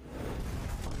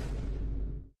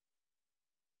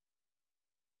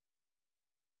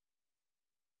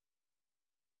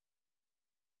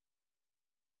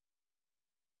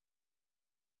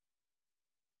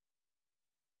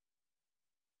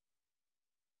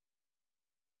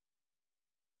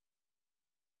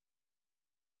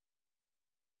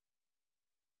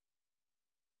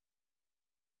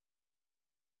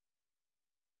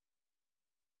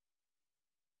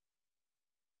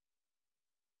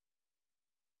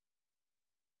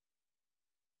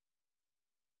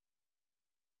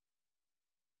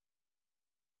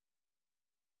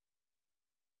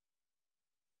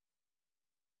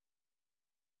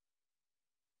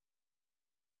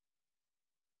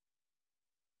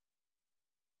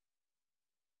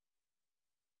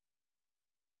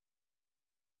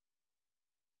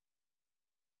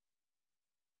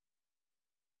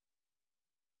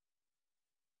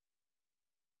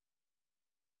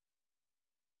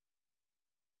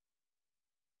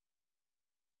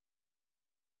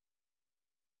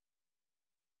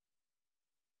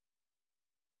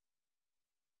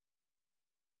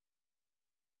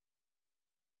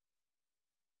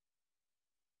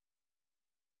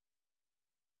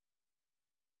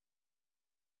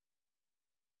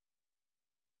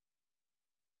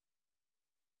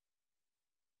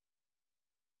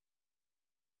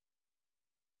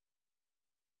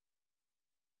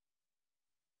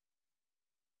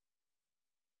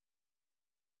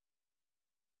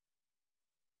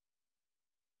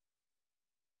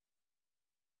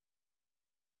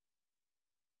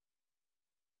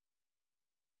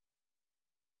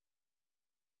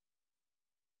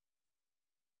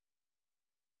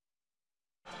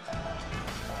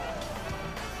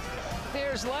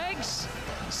 There's Legs,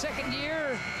 second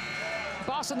year,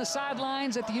 boss on the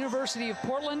sidelines at the University of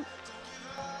Portland.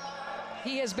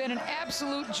 He has been an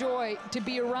absolute joy to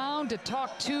be around, to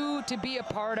talk to be a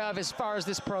part of as far as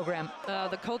this program.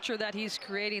 The culture that he's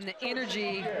creating, the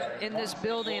energy in this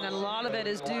building, and a lot of it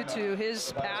is due to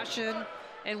his passion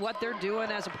and what they're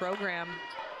doing as a program.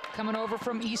 Coming over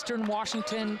from Eastern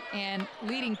Washington and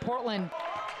leading Portland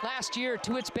last year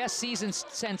to its best season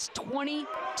since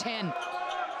 2010.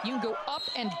 You can go up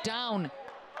and down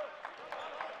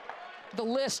the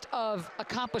list of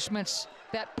accomplishments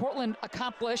that Portland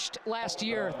accomplished last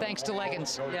year thanks to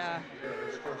Leggins. Yeah,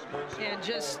 and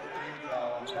just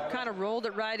kind of rolled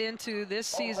it right into this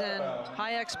season.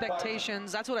 High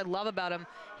expectations. That's what I love about him.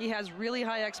 He has really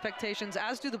high expectations,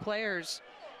 as do the players.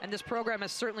 And this program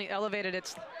has certainly elevated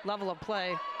its level of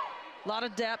play. A lot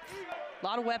of depth, a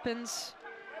lot of weapons.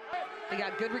 They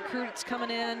got good recruits coming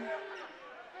in.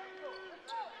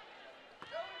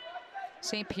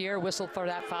 St. Pierre whistled for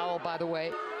that foul, by the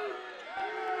way.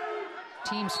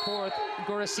 Team's fourth.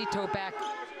 Gorosito back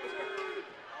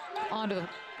onto the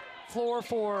floor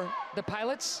for the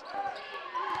Pilots.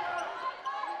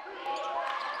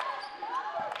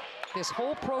 This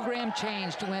whole program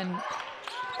changed when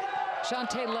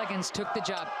Shante Leggins took the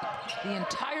job. The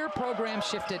entire program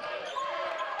shifted.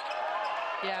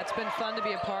 Yeah, it's been fun to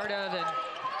be a part of, and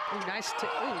ooh, nice to, ooh,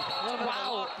 a little bit of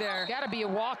a walk there. Gotta be a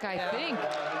walk, I think.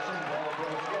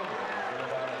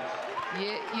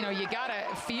 You know, you gotta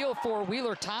feel for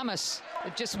Wheeler Thomas.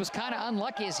 It just was kind of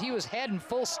unlucky as he was heading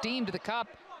full steam to the cup.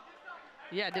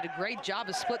 Yeah, did a great job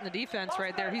of splitting the defense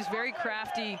right there. He's very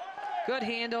crafty, good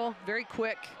handle, very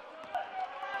quick.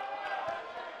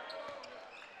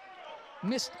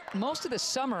 Missed most of the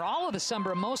summer, all of the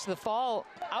summer, most of the fall,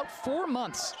 out 4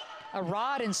 months. A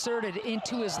rod inserted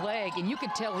into his leg, and you can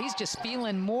tell he's just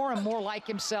feeling more and more like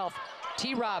himself.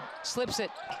 T-Rob slips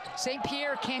it. St.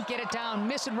 Pierre can't get it down,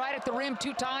 missing right at the rim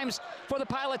 2 times for the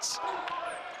Pilots.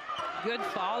 Good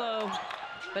follow,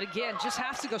 but again, just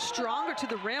has to go stronger to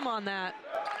the rim on that.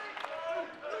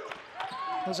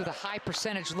 Those are the high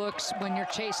percentage looks when you're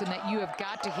chasing that you have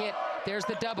got to hit. There's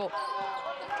the double.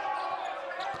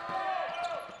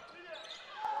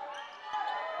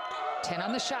 Ten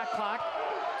on the shot clock.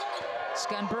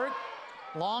 Skunberg,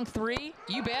 long 3,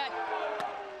 you bet.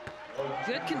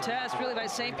 Good contest, really, by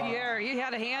St. Pierre. He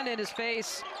had a hand in his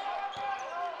face.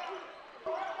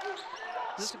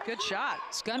 This is a good shot.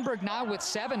 Skunberg now with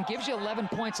 7, gives you 11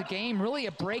 points a game. Really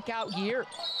a breakout year.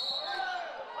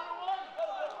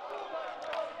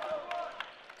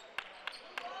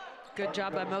 Good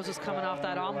job by Moses coming off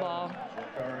that on ball.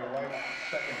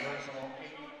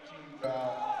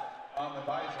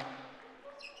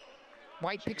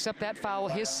 White picks up that foul,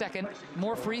 his second.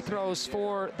 More free throws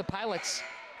for the Pilots.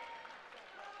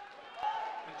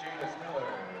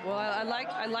 Well, I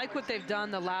like what they've done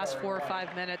the last 4 or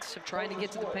 5 minutes of trying to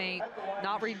get to the paint,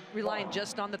 not relying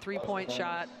just on the three-point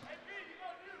shot.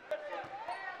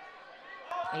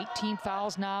 18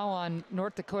 fouls now on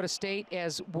North Dakota State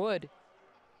as Wood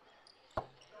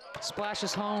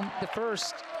splashes home the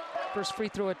first free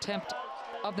throw attempt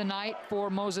of the night for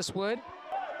Moses Wood.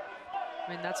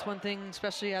 I mean, that's one thing,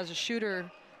 especially as a shooter,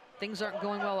 things aren't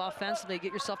going well offensively.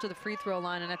 Get yourself to the free throw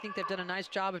line, and I think they've done a nice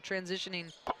job of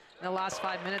transitioning in the last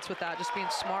 5 minutes with that, just being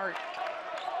smart.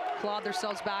 Clawed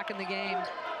themselves back in the game.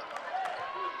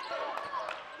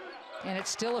 And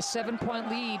it's still a 7-point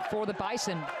lead for the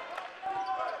Bison.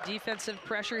 Defensive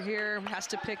pressure here has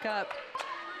to pick up.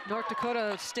 North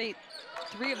Dakota State,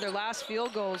 3 of their last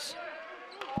field goals.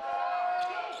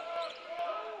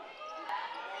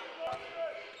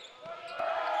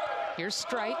 Here's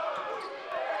Strite.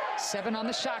 7 on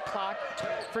the shot clock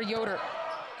for Yoder.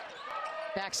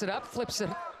 Backs it up, flips it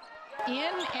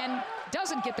in, and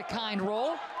doesn't get the kind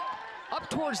roll. Up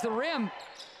towards the rim.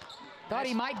 Thought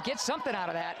he might get something out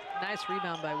of that. Nice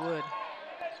rebound by Wood.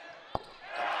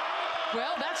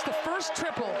 Well, that's the first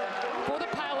triple for the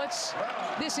Pilots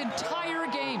this entire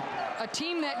game. A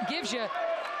team that gives you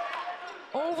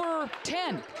over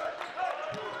 10.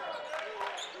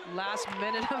 Last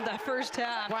minute of that first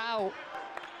half. Wow.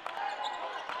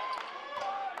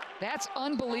 That's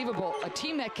unbelievable. A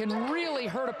team that can really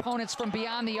hurt opponents from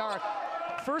beyond the arc.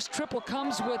 First triple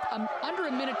comes with under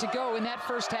a minute to go in that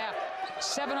first half.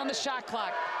 7 on the shot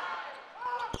clock.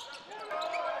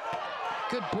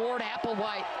 Good board,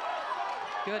 Applewhite.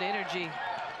 Good energy.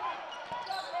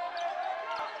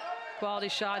 Quality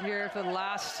shot here for the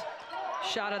last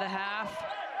shot of the half.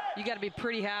 You got to be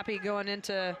pretty happy going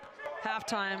into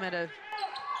halftime at a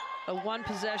 1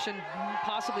 possession,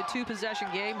 possibly 2 possession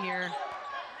game here.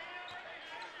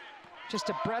 Just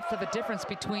a breadth of a difference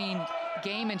between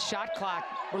game and shot clock.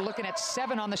 We're looking at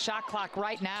 7 on the shot clock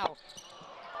right now.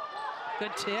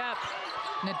 Good tip.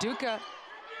 Naduka.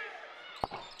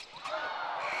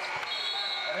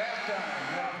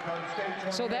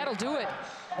 So that'll do it.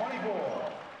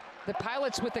 The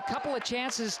Pilots with a couple of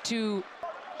chances to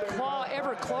claw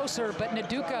ever closer, but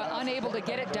Naduka unable to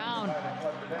get it down.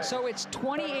 So it's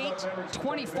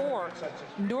 28-24.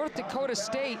 North Dakota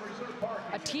State,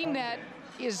 a team that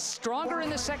is stronger in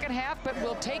the second half, but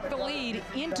will take the lead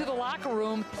into the locker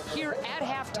room here at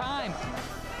halftime.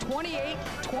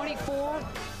 28-24,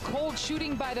 cold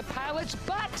shooting by the Pilots,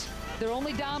 but they're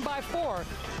only down by 4.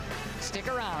 Stick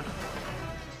around.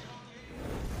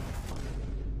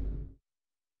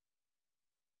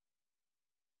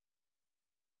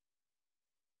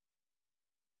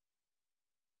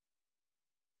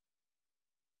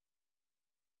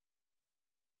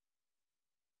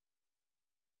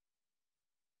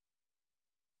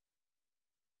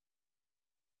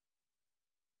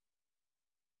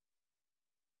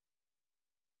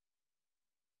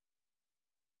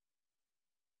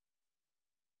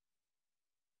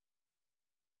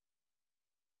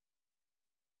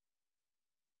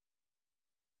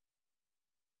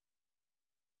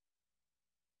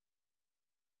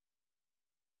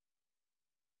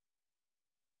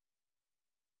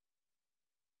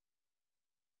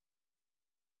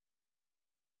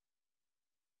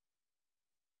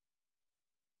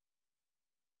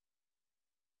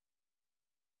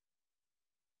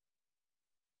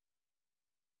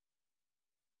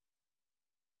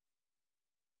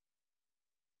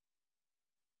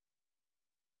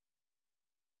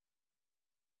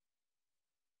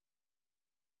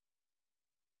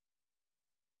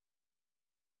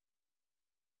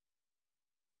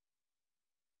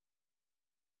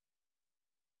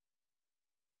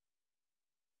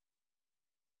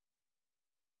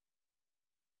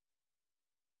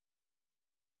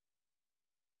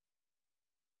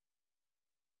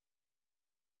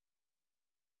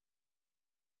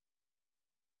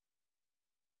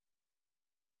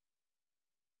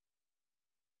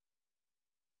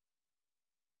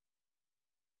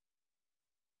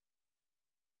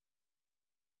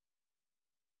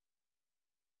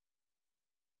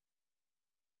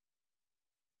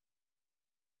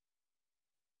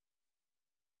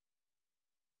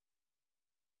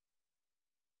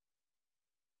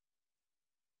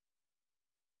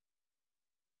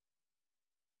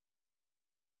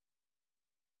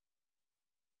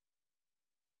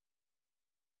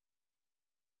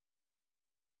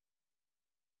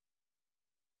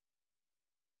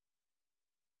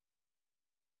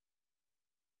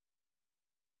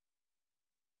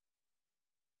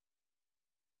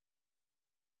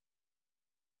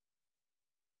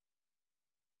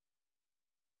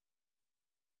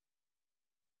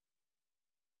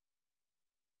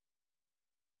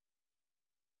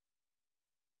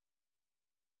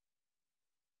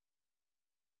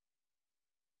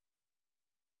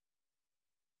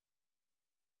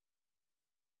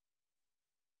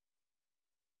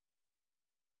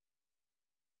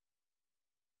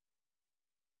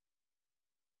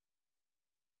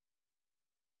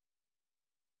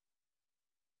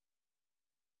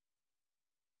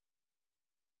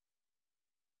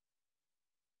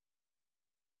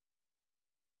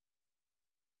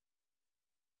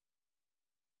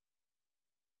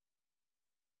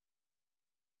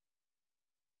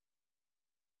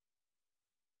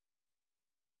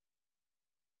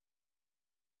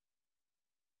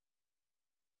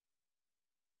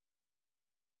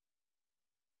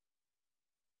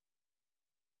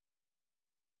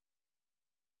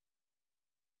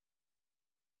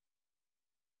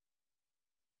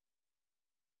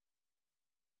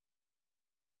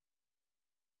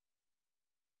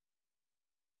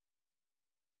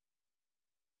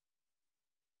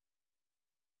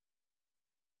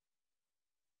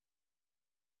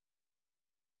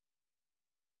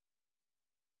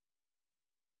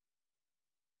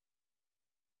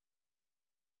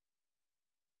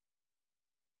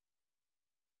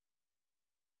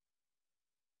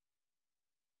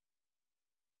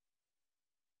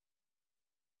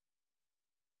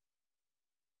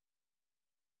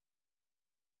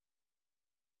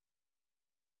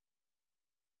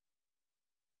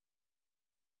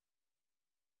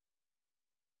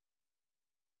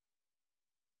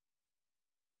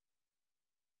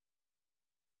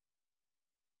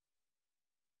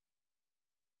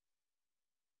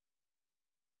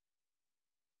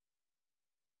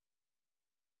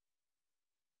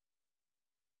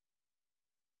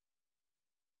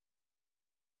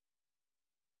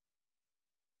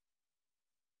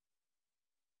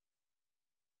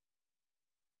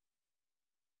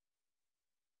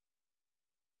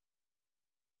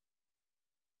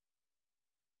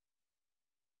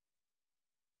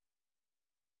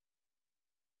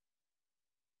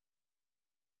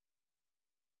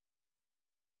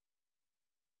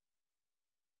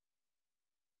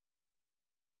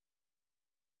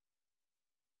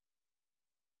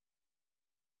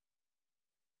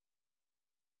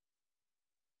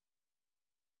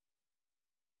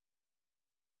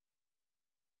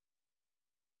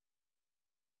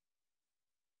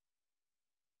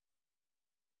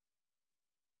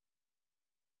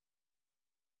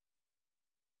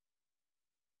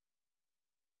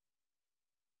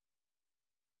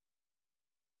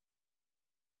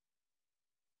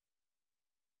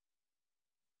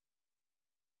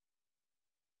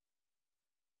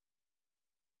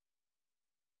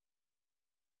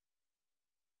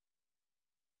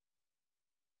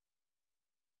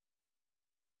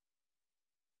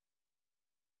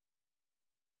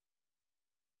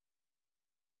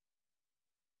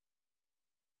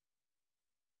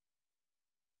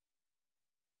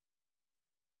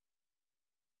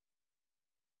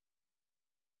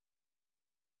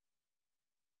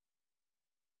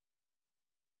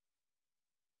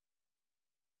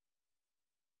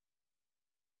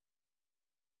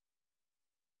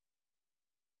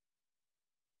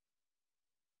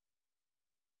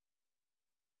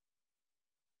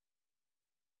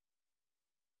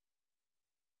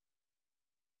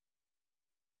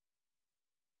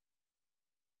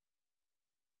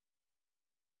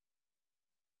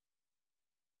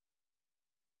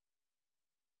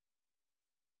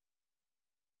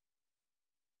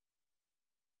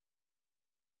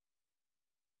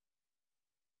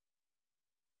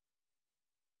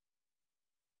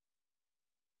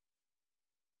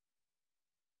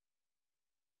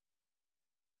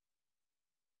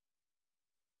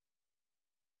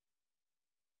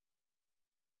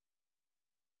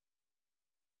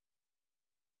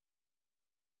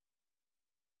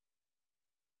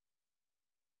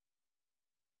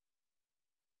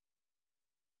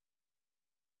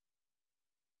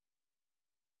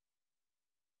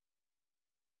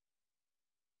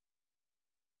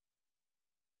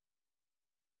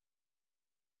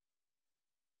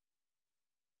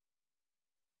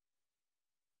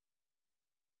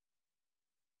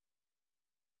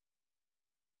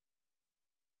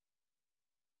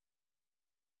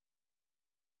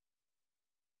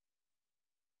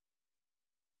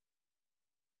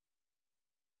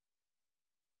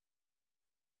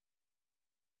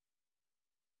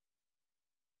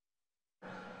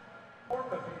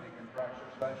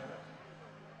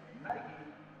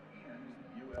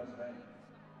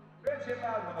 Tim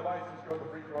out when the Bisons go to the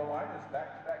free throw line as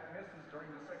back-to-back misses during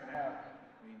the second half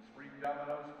means free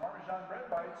Domino's Parmesan bread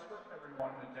bites for everyone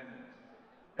in attendance.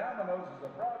 Domino's is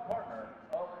a proud partner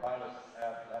of Pilots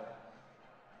Athletics.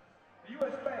 The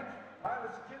U.S. Bank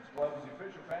Pilots Kids Club is the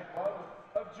official fan club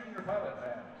of junior pilot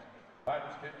fans.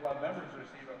 Pilots Kids Club members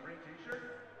receive a free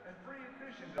t-shirt and free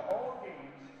admission to all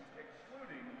games,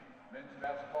 excluding men's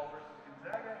basketball versus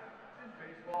Gonzaga and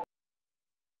baseball.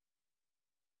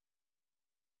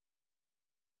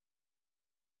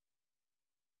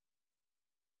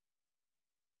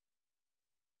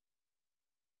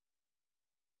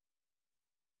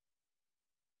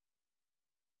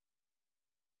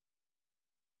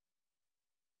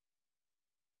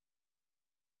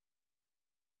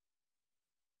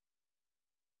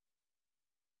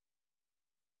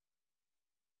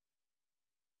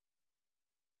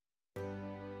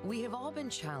 We have all been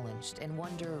challenged and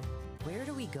wonder, where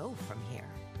do we go from here?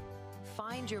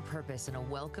 Find your purpose in a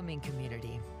welcoming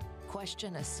community.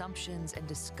 Question assumptions and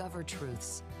discover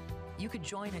truths. You could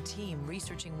join a team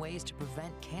researching ways to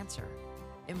prevent cancer.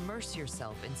 Immerse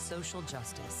yourself in social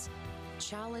justice.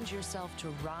 Challenge yourself to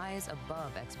rise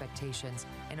above expectations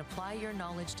and apply your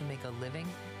knowledge to make a living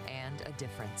and a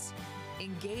difference.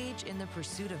 Engage in the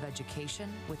pursuit of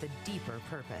education with a deeper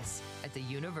purpose at the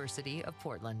University of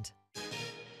Portland.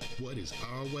 What is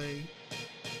our way?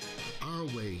 Our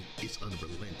way is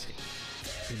unrelenting,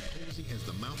 imposing as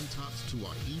the mountaintops to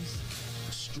our east,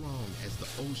 strong as the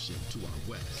ocean to our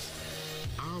west.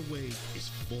 Our way is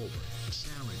forward,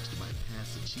 challenged by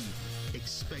past achievement,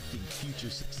 expecting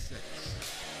future success.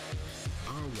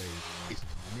 Our way is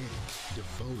committed,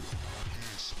 devoted,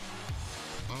 passionate.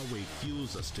 Our way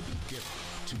fuels us to be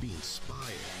different, to be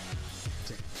inspired,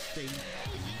 to have faith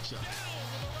in each other.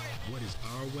 What is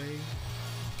our way?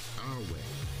 Our way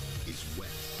is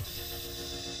West.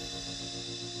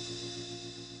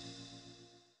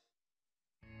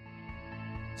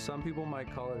 Some people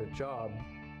might call it a job.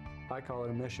 I call it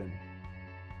a mission,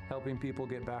 helping people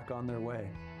get back on their way.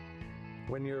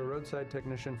 When you're a roadside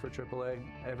technician for AAA,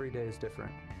 every day is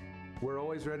different. We're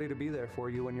always ready to be there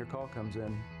for you when your call comes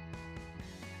in.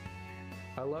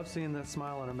 I love seeing that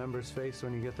smile on a member's face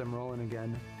when you get them rolling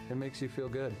again. It makes you feel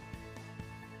good.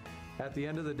 At the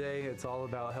end of the day, it's all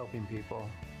about helping people.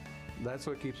 That's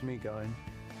what keeps me going.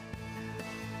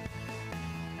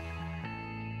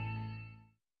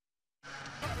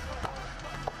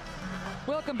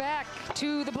 Welcome back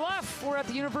to The Bluff. We're at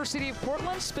the University of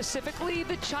Portland, specifically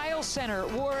the Chiles Center,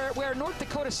 where North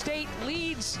Dakota State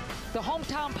leads the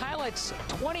hometown Pilots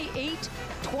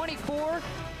 28-24.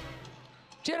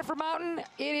 Jennifer Mountain,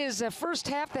 it is a first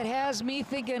half that has me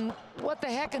thinking, what the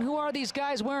heck and who are these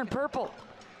guys wearing purple?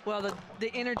 Well,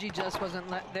 the energy just wasn't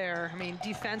there. I mean,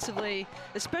 defensively,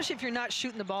 especially if you're not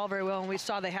shooting the ball very well, and we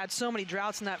saw they had so many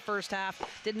droughts in that first half,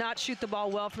 did not shoot the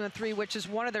ball well from the three, which is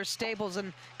one of their staples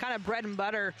and kind of bread and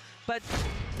butter. But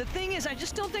the thing is, I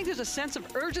just don't think there's a sense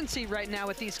of urgency right now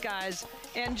with these guys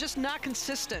and just not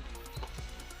consistent.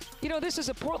 You know, this is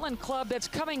a Portland club that's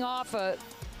coming off a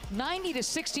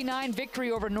 90-69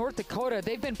 victory over North Dakota.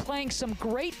 They've been playing some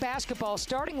great basketball,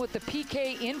 starting with the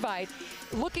PK invite,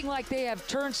 looking like they have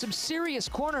turned some serious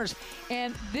corners.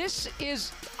 And this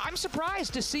is, I'm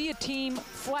surprised to see a team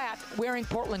flat wearing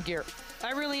Portland gear.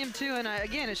 I really am too, and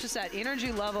again, it's just that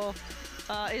energy level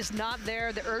is not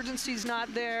there. The urgency's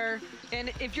not there.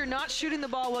 And if you're not shooting the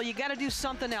ball well, you got to do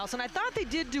something else. And I thought they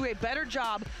did do a better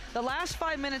job the last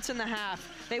 5 minutes in the half.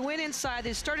 They went inside,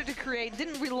 they started to create,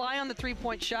 didn't rely on the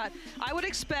three-point shot. I would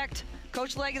expect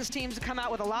Coach Legan's teams to come out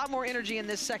with a lot more energy in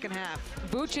this second half.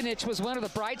 Vucinic was one of the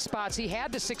bright spots. He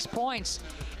had the 6 points.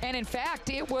 And in fact,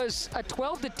 it was a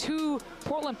 12-2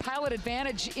 Portland Pilot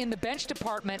advantage in the bench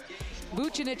department.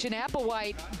 Vucinic and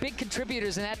Applewhite, big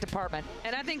contributors in that department.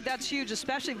 And I think that's huge,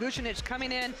 especially Vucinic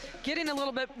coming in, getting a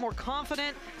little bit more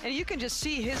confident, and you can just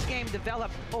see his game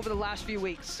develop over the last few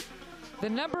weeks. The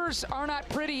numbers are not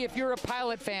pretty if you're a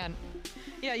Pilot fan.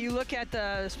 Yeah, you look at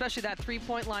especially that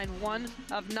three-point line, 1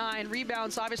 of 9.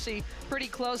 Rebounds, obviously, pretty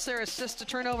close there. Assists to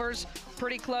turnovers,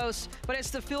 pretty close. But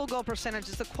it's the field goal percentage.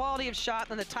 It's the quality of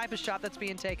shot and the type of shot that's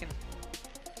being taken.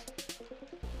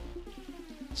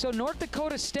 So North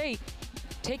Dakota State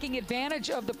taking advantage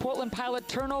of the Portland Pilot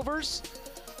turnovers.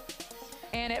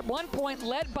 And at one point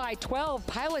led by 12.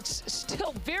 Pilots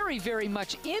still very, very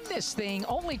much in this thing,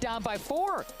 only down by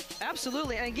 4.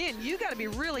 Absolutely, and again, you got to be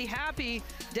really happy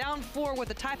down 4 with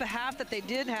the type of half that they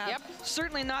did have. Yep.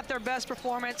 Certainly not their best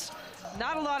performance,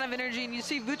 not a lot of energy, and you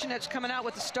see Vucinic coming out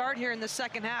with the start here in the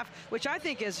second half, which I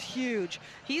think is huge.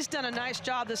 He's done a nice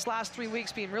job this last 3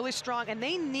 weeks being really strong, and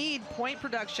they need point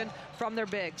production from their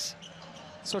bigs.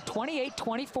 So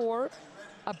 28-24.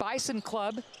 a Bison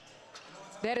club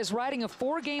that is riding a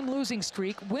 4-game losing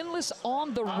streak, winless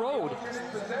on the road.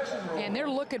 And they're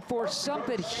looking for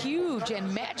something huge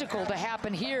and magical to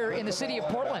happen here in the city of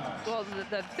Portland. Well,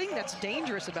 the thing that's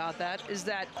dangerous about that is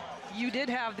that you did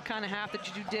have the kind of half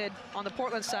that you did on the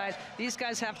Portland side. These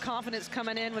guys have confidence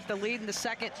coming in with the lead in the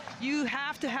second. You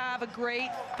have to have a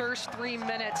great first 3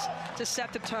 minutes to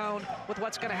set the tone with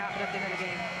what's going to happen at the end of the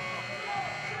game.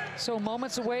 So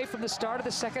moments away from the start of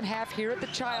the second half here at the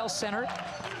Chiles Center.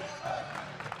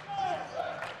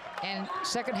 And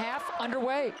second half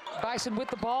underway. Bison with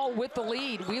the ball, with the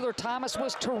lead. Wheeler Thomas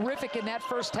was terrific in that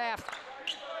first half.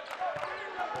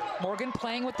 Morgan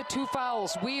playing with the 2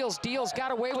 fouls. Wheels, deals,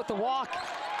 got away with the walk.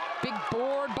 Big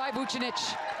board by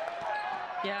Vucinic.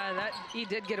 Yeah, he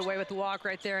did get away with the walk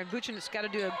right there. And Vucinic's got to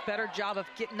do a better job of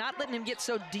not letting him get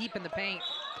so deep in the paint.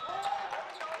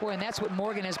 Boy, and that's what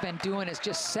Morgan has been doing, is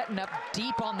just setting up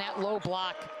deep on that low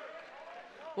block.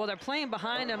 Well, they're playing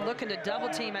behind him, looking to double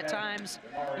team at times.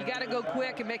 You got to go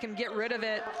quick and make him get rid of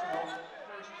it.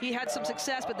 He had some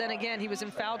success, but then again, he was in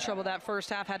foul trouble that first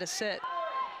half, had to sit.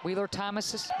 Wheeler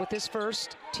Thomas with his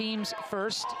first, team's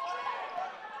first.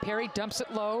 Perry dumps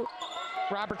it low.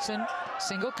 Robertson,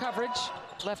 single coverage.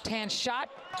 Left-hand shot,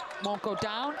 won't go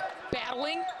down.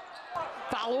 Battling,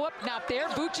 follow-up, not there.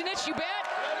 Vucinic, you bet.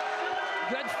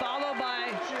 Good follow by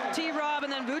T-Rob,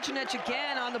 and then Vucinic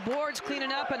again on the boards,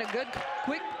 cleaning up, and a good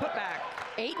quick putback.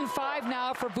 8 and 5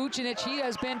 now for Vucinic. He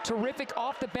has been terrific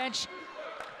off the bench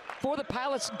for the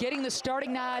Pilots, getting the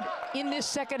starting nod in this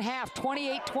second half,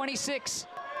 28-26.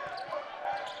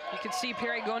 You can see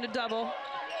Perry going to double.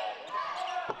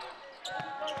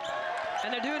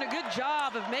 And they're doing a good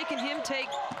job of making him take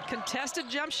contested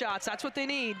jump shots. That's what they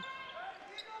need.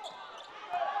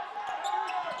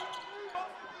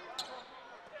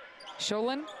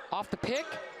 Sholin off the pick.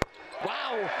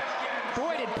 Wow.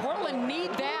 Boy, did Portland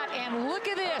need that. And look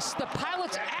at this. The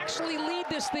Pilots actually lead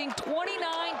this thing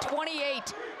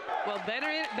 29-28. Well, better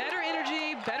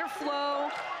energy, better flow.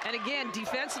 And again,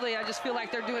 defensively, I just feel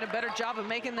like they're doing a better job of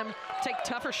making them take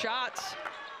tougher shots.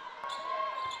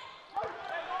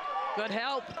 Good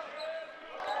help.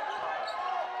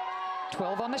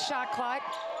 12 on the shot clock.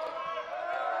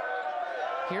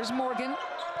 Here's Morgan.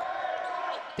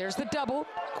 There's the double.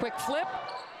 Quick flip.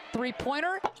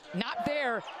 Three-pointer. Not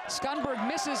there. Skunberg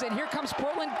misses, and here comes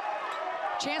Portland.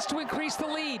 Chance to increase the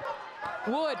lead.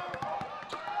 Wood.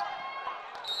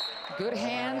 Good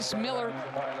hands, Miller.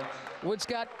 Wood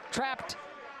got trapped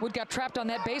on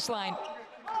that baseline.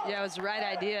 Yeah, it was the right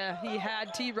idea. He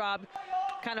had T-Rob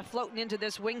kind of floating into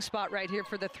this wing spot right here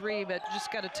for the 3, but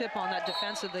just got a tip on that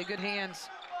defensively. Good hands.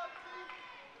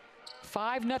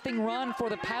 5-0 run for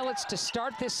the Pilots to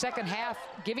start this second half,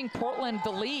 giving Portland the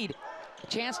lead.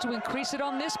 Chance to increase it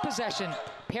on this possession.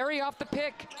 Perry off the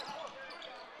pick.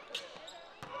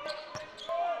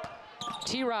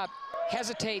 T-Rob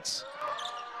hesitates.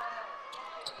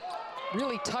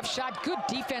 Really tough shot. Good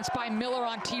defense by Miller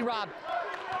on T-Rob.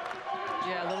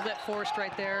 Yeah, a little bit forced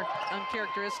right there.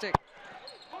 Uncharacteristic.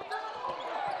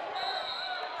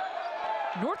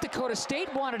 North Dakota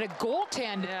State wanted a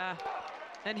goaltend. Yeah,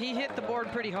 and he hit the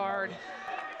board pretty hard.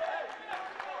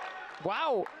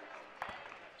 Wow.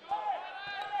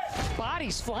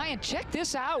 Bodies flying. Check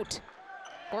this out.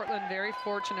 Portland very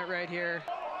fortunate right here.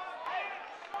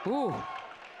 Ooh.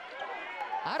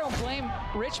 I don't blame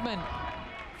Richmond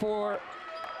for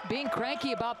being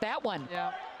cranky about that one.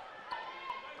 Yeah.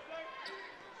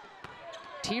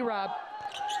 T-Rob,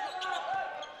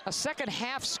 a second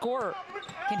half scorer.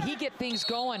 Can he get things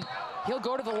going? He'll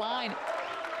go to the line.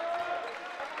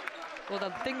 Well, the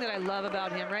thing that I love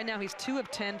about him, right now he's 2 of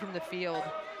 10 from the field.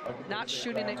 Not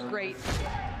shooting it great.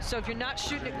 So if you're not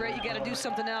shooting it great, you got to do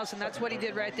something else, and that's what he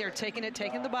did right there, taking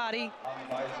the body,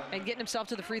 and getting himself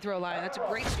to the free throw line. That's a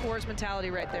great scorer's mentality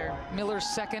right there. Miller's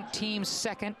second, team's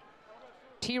second.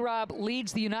 T-Rob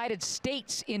leads the United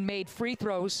States in made free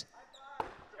throws.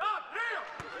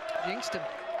 Jinxed him.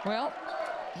 Well,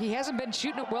 he hasn't been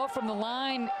shooting it well from the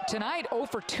line tonight, 0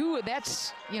 for 2, and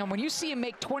that's, you know, when you see him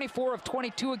make 24 of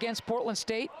 22 against Portland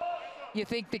State, you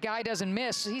think the guy doesn't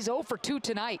miss. He's 0 for 2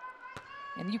 tonight,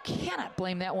 and you cannot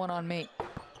blame that one on me.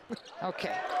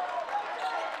 Okay.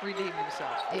 Redeemed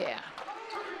himself. Yeah.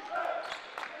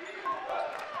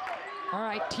 All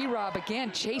right, T-Rob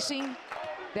again chasing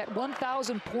that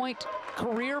 1,000-point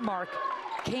career mark.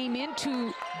 Came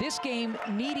into this game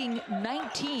needing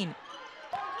 19.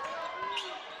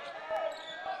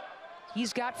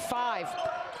 He's got 5.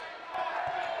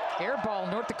 Air ball,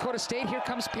 North Dakota State. Here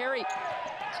comes Perry.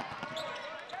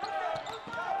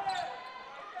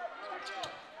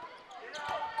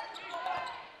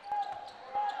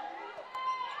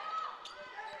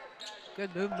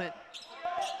 Good movement.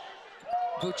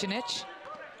 Vucinic.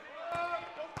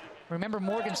 Remember,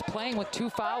 Morgan's playing with 2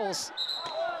 fouls.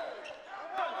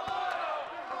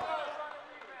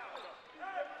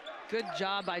 Good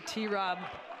job by T-Rob.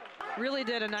 Really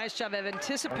did a nice job of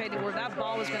anticipating where that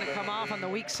ball was going to come off on the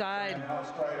weak side.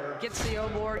 Gets the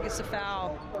O-board, gets the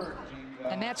foul.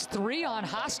 And that's 3 on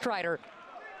Hastreiter.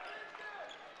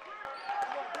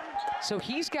 So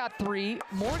he's got 3.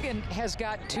 Morgan has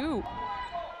got 2.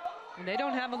 And they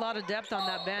don't have a lot of depth on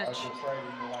that bench.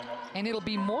 And it'll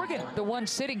be Morgan, the one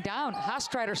sitting down.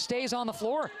 Hastreiter stays on the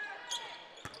floor.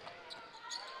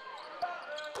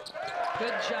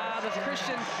 Good job of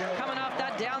Christian coming off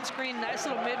that down screen. Nice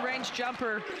little mid-range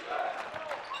jumper.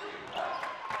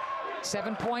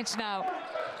 7 points now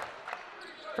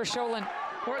for Sholin.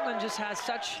 Portland just has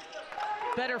such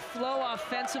better flow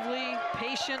offensively,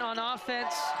 patient on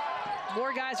offense.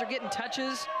 More guys are getting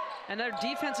touches, and their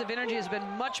defensive energy has been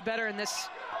much better in this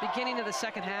beginning of the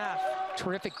second half.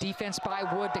 Terrific defense by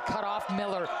Wood to cut off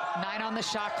Miller. 9 on the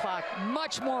shot clock.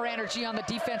 Much more energy on the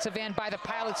defensive end by the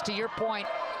Pilots, to your point.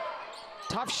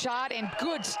 Tough shot and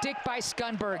good stick by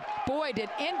Skunberg. Boy, did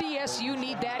NDSU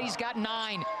need that. He's got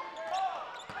 9.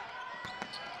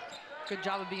 Good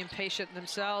job of being patient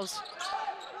themselves.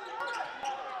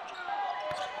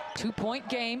 2-point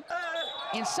game.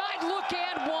 Inside look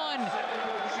and 1.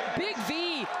 Big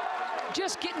V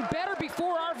just getting better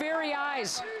before our very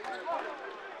eyes.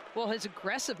 Well, his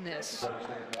aggressiveness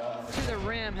to the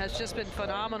rim has just been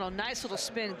phenomenal. Nice little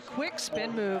spin, quick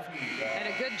spin move, and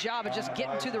a good job of just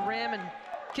getting to the rim and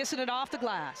kissing it off the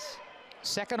glass.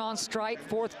 Second on strike,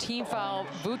 4th team foul.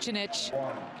 Vucinic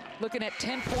looking at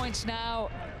 10 points now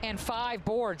and 5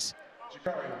 boards.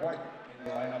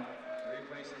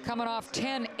 Coming off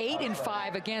 10, 8 and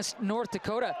 5 against North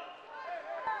Dakota.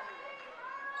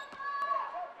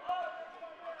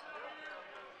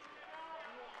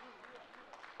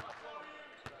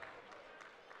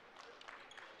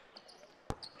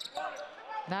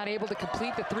 Not able to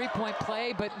complete the 3-point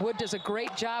play, but Wood does a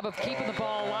great job of keeping the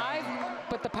ball alive,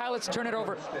 but the Pilots turn it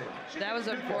over. That was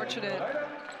unfortunate.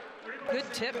 Good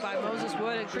tip by Moses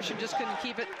Wood, and Christian just couldn't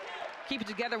keep it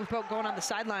together without going on the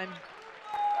sideline.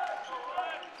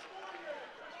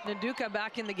 Naduka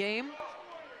back in the game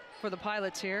for the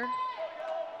Pilots here.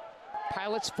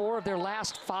 Pilots 4 of their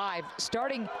last 5.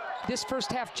 Starting this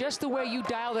first half just the way you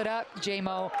dialed it up,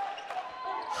 J-Mo.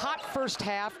 Hot first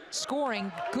half, scoring,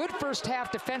 good first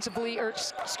half defensively, or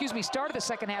excuse me, started the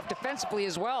second half defensively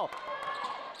as well.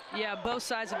 Yeah, both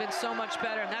sides have been so much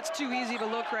better, and that's too easy to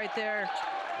look right there.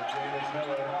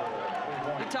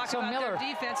 You talk about Miller,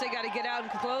 their defense, they got to get out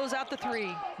and close out the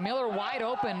 3. Miller wide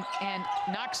open and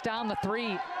knocks down the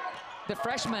 3. The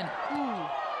freshman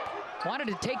wanted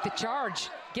to take the charge,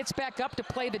 gets back up to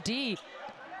play the D.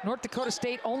 North Dakota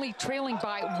State only trailing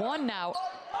by 1 now.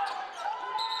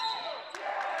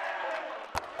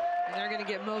 And they're going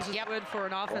to get Moses Wood for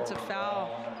an offensive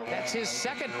foul. That's his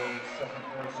second.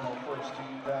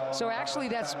 So actually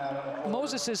that's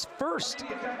Moses's first.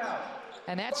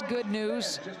 And that's good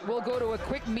news. We'll go to a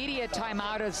quick media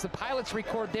timeout as the Pilots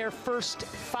record their first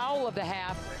foul of the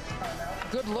half.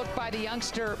 Good look by the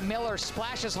youngster. Miller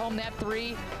splashes home that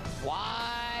 3.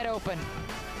 Wide open.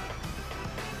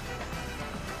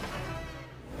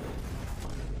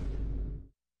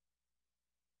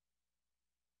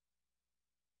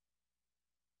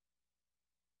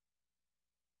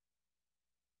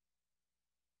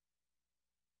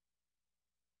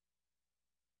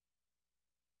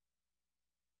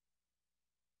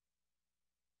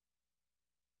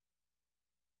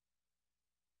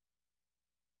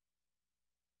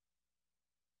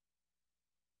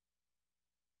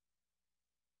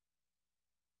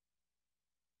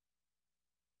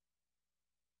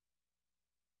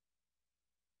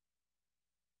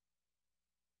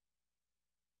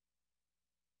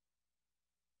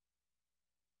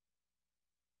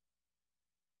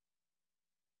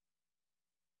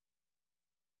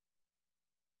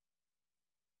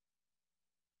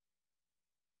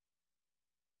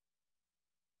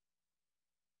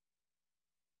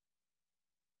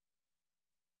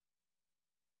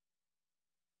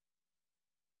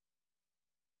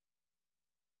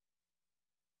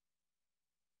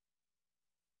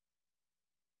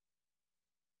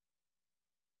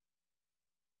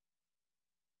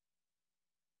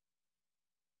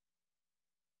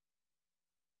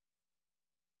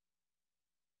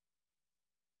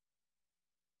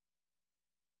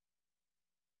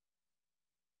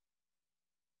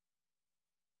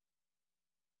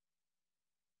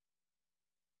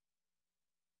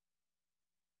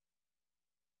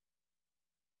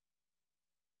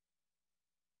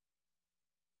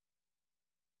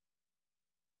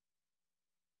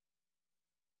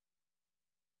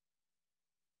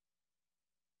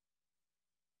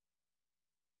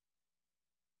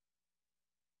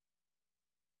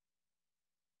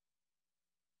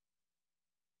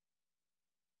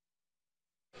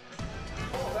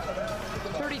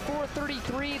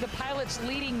 34-33, the Pilots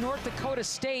leading North Dakota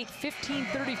State.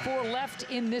 15:34 left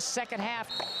in this second half.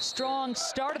 Strong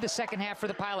start of the second half for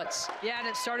the Pilots. Yeah, and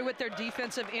it started with their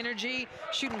defensive energy,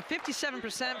 shooting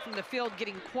 57% from the field,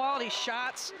 getting quality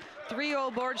shots,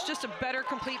 3-0 boards, just a better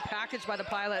complete package by the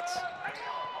Pilots.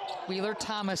 Wheeler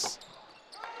Thomas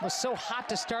was so hot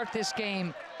to start this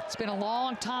game. It's been a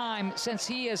long time since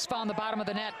he has found the bottom of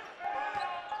the net.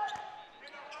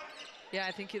 Yeah,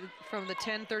 I think from the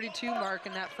 10:32 mark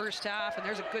in that first half, and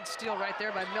there's a good steal right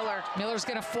there by Miller. Miller's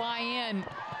gonna fly in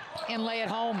and lay it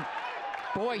home.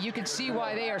 Boy, you can see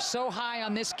why they are so high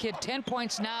on this kid. 10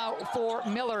 points now for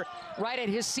Miller, right at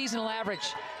his seasonal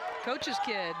average. Coach's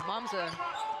kid, mom's a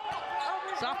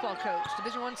softball coach,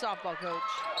 Division I softball coach.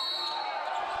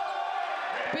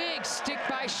 Big stick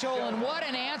by Sholin. What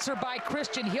an answer by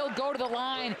Christian. He'll go to the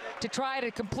line to try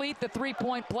to complete the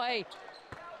three-point play.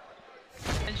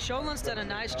 And Sholin's done a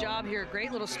nice job here.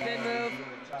 Great little spin move,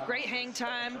 great hang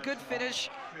time, good finish.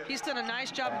 He's done a nice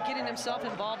job of getting himself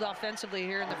involved offensively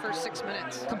here in the first 6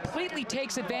 minutes. Completely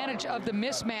takes advantage of the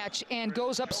mismatch and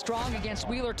goes up strong against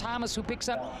Wheeler Thomas, who picks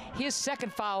up his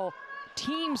second foul,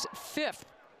 team's 5th.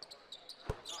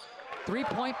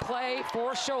 Three-point play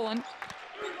for Sholin.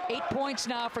 8 points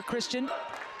now for Christian.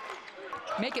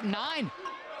 Make it 9.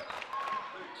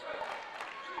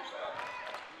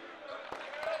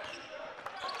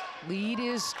 Lead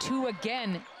is 2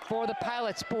 again for the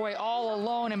Pilots. Boy, all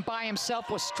alone and by himself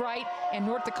was Strite, and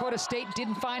North Dakota State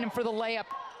didn't find him for the layup.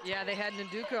 Yeah, they had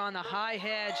Nduka on the high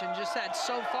hedge and just had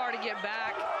so far to get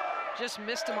back. Just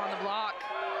missed him on the block.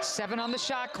 7 on the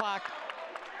shot clock.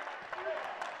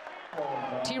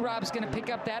 T-Rob's gonna pick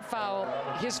up that foul,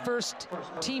 his first,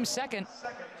 team second.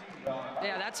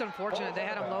 Yeah, that's unfortunate. They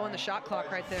had him low in the shot clock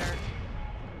right there.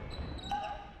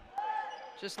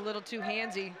 Just a little too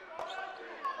handsy.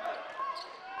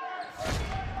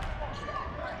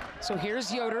 So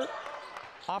here's Yoder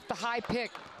off the high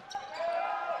pick.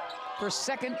 For a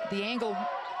second, the angle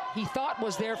he thought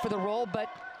was there for the roll, but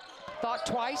thought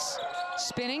twice.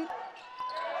 Spinning.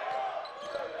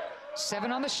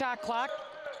 7 on the shot clock.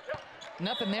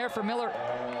 Nothing there for Miller.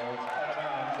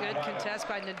 Good contest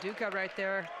by Nduka right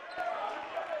there.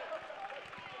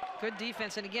 Good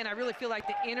defense, and again, I really feel like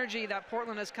the energy that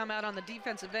Portland has come out on the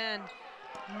defensive end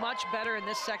much better in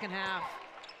this second half.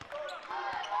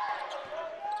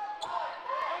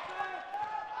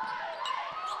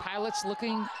 Pilots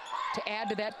looking to add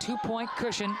to that 2-point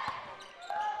cushion.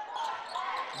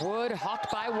 Wood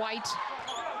hawked by White.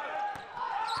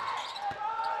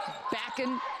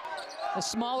 Backing the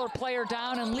smaller player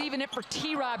down and leaving it for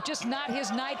T-Rob. Just not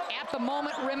his night at the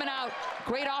moment, rimming out.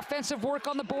 Great offensive work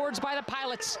on the boards by the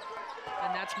Pilots.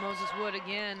 And that's Moses Wood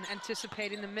again,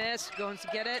 anticipating the miss, going to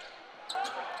get it.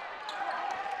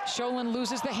 Sholin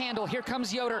loses the handle. Here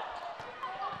comes Yoder.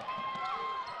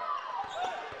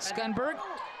 Skunberg.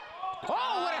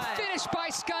 Oh, what a finish by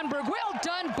Skunberg. Well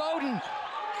done, Bowden.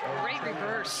 Great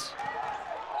reverse.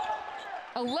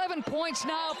 11 points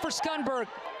now for Skunberg.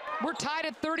 We're tied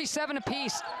at 37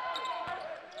 apiece.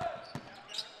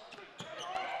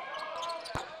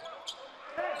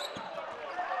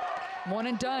 One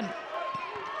and done.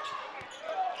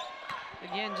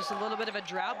 Again, just a little bit of a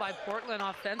drought by Portland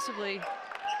offensively.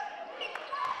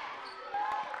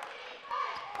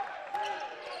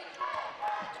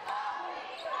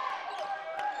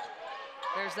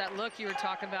 There's that look you were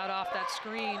talking about off that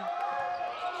screen.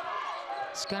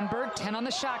 Skunberg, 10 on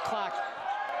the shot clock.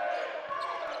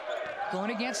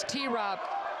 Going against T-Rob.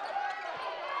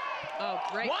 Oh,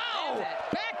 great. Wow!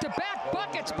 Back-to-back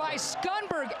buckets by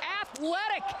Skunberg.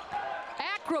 Athletic,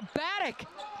 acrobatic,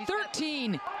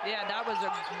 13. Yeah, that was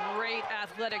a great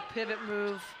athletic pivot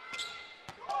move.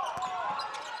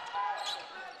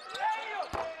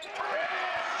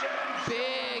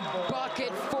 Big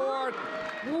bucket for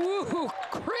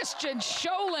Christian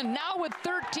Sholin, now with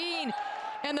 13.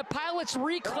 And the Pilots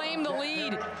reclaim the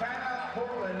lead.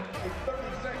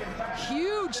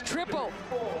 Huge triple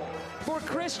for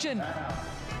Christian.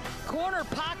 Corner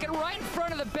pocket right in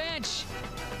front of the bench.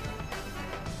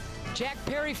 Jack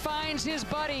Perry finds his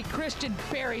buddy. Christian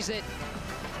buries it.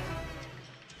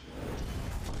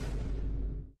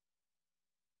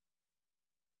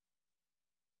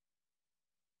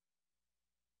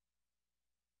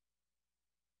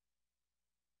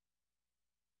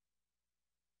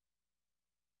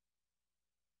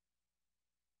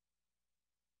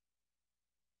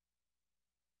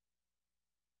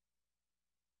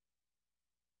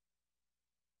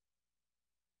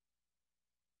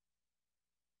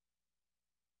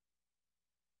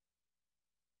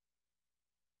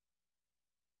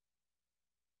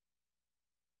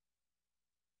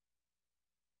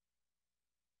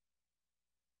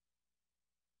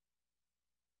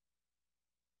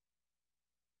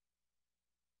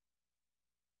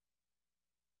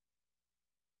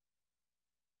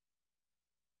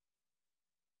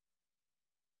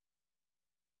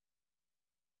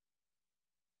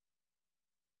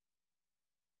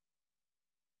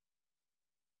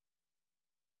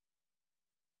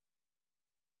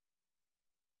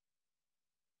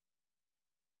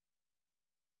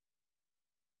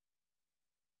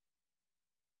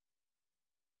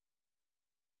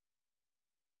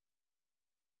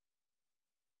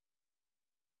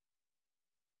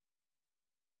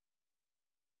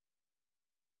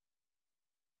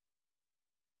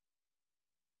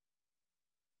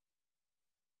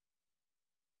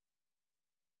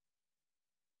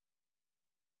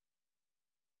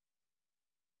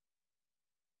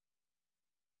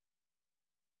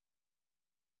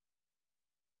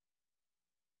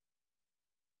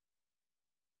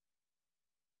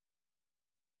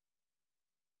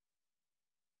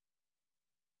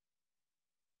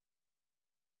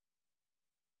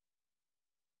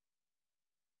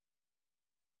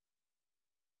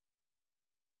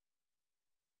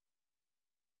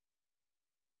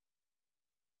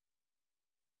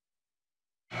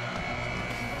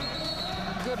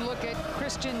 good look at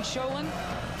Christian Scholin.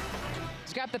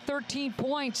 He's got the 13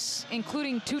 points,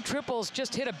 including 2 triples,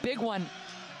 just hit a big one.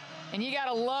 And you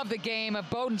gotta love the game of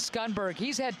Bowden Skunberg.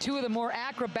 He's had 2 of the more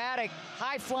acrobatic,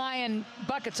 high-flying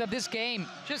buckets of this game.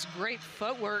 Just great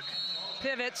footwork,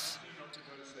 pivots,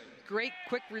 great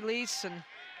quick release, and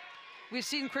we've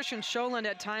seen Christian Scholin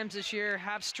at times this year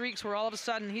have streaks where all of a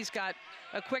sudden he's got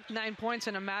a quick 9 points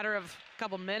in a matter of a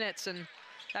couple minutes, and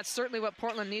that's certainly what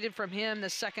Portland needed from him the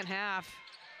second half.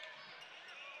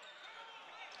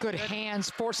 Good hands,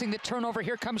 forcing the turnover.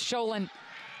 Here comes Scholin.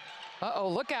 Uh-oh,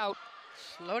 look out.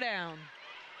 Slow down.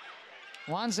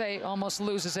 Wanze almost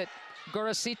loses it.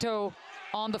 Gorosito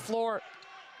on the floor.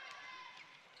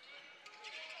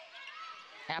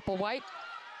 Applewhite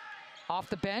off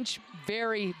the bench.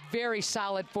 Very, very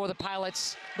solid for the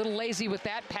Pilots. A little lazy with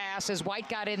that pass as White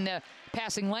got in the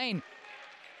passing lane.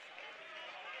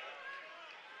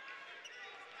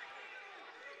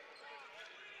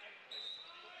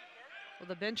 Well,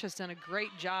 the bench has done a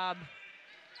great job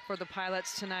for the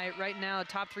Pilots tonight. Right now, the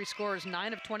top 3 scorers,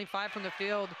 9 of 25 from the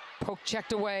field. Poke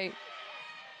checked away.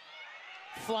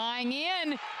 Flying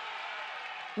in.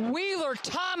 Wheeler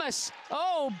Thomas.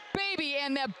 Oh, baby.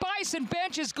 And the Bison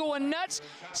bench is going nuts.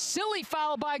 Silly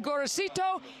foul by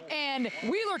Gorosito. And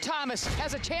Wheeler Thomas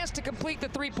has a chance to complete the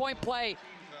 3-point play.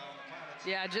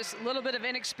 Yeah, just a little bit of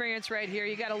inexperience right here.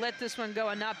 You got to let this one go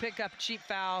and not pick up a cheap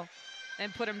foul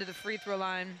and put him to the free throw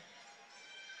line.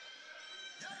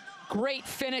 Great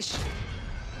finish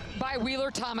by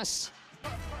Wheeler Thomas.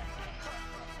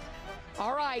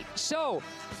 All right, so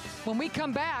when we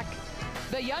come back,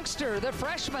 the youngster, the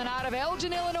freshman out of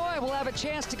Elgin, Illinois, will have a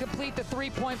chance to complete the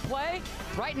 3-point play.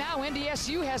 Right now,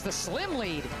 NDSU has the slim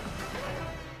lead.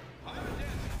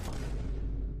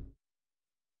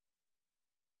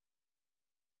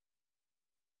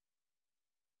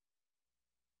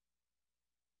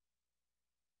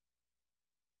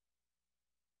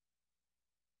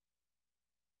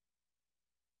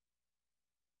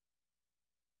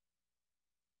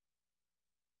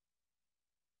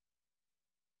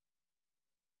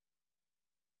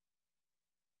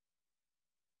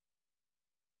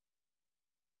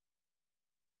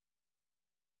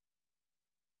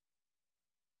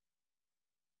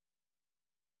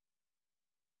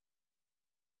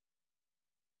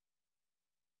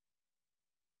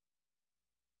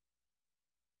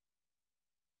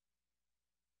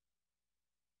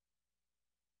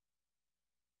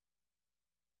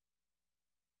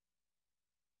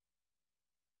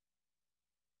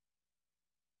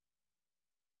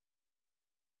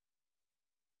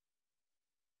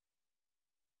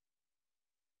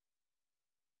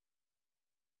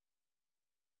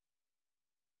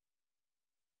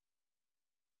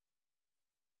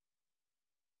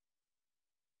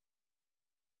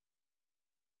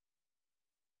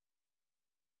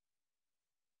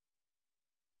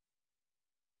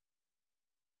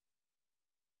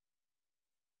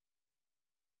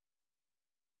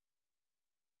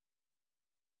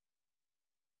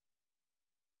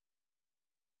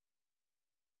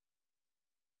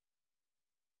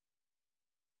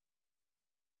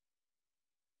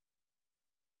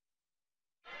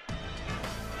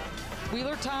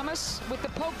 Wheeler Thomas with the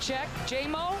poke check.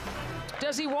 J-Mo,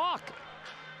 does he walk?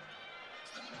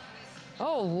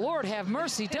 Oh, Lord have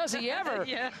mercy, does he ever?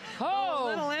 Yeah, oh,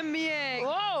 little NBA.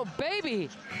 Oh, baby.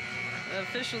 The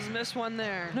officials missed one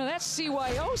there. No, that's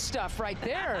CYO stuff right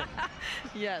there.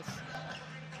 Yes.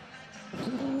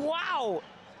 Wow.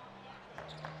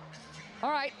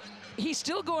 All right, he's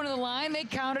still going to the line. They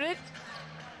counted it.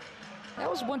 That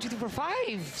was 1, 2, 3, 4,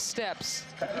 5 steps.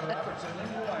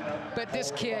 But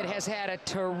this kid has had a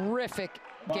terrific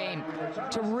game.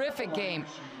 Terrific game.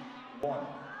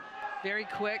 Very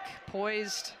quick,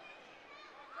 poised.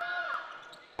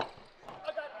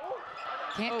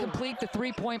 Can't complete the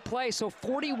 3-point play, so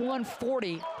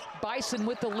 41-40. Bison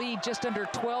with the lead, just under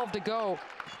 12 to go.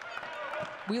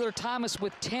 Wheeler Thomas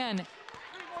with 10.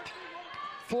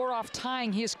 4 off,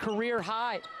 tying his career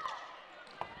high.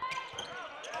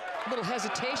 Little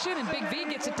hesitation, and Big V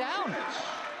gets it down.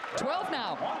 12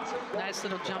 now. Nice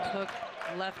little jump hook,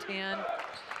 left hand.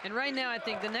 And right now, I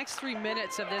think the next 3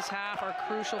 minutes of this half are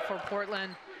crucial for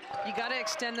Portland. You got to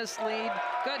extend this lead.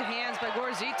 Good hands by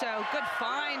Gorosito. Good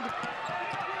find.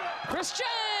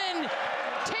 Christian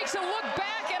takes a look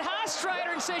back at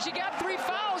Hastreiter and says, you got 3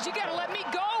 fouls. You got to let me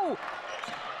go.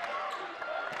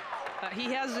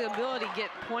 He has the ability to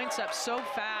get points up so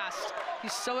fast.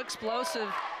 He's so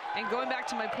explosive. And going back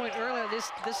to my point earlier,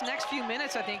 this next few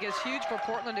minutes, I think, is huge for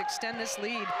Portland to extend this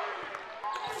lead.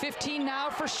 15 now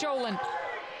for Scholin.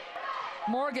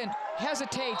 Morgan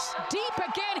hesitates. Deep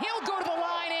again. He'll go to the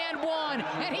line and one.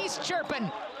 And he's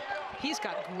chirping. He's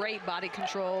got great body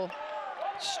control.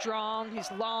 Strong,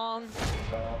 he's long.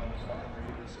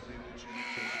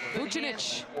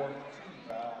 Vucinic.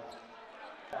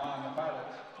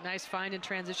 Nice find in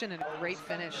transition and a great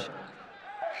finish.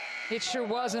 It sure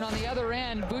was, and on the other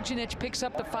end, Vucinic picks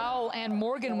up the foul, and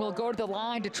Morgan will go to the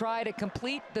line to try to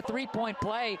complete the three-point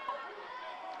play.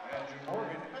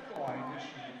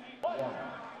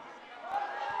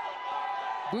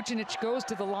 Vucinic goes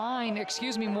to the line,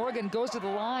 Morgan goes to the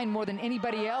line more than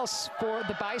anybody else for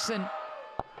the Bison.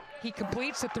 He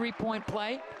completes the three-point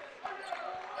play.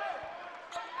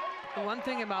 The one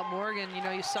thing about Morgan, you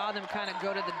know, you saw them kind of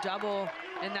go to the double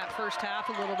in that first half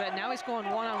a little bit. Now he's going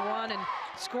one-on-one and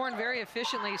scoring very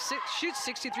efficiently. Shoots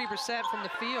 63% from the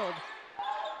field.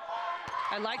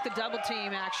 I like the double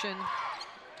team action.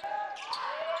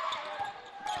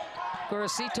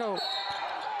 Gorosito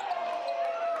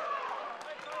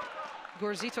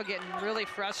getting really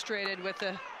frustrated with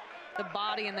the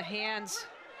body and the hands.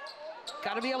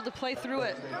 Got to be able to play through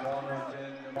it.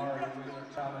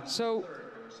 So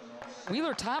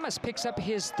Wheeler Thomas picks up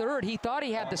his third. He thought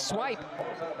he had the swipe.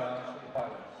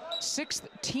 Sixth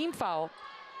team foul.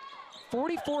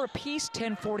 44 apiece,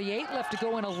 10:48 left to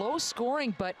go in a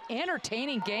low-scoring but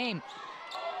entertaining game.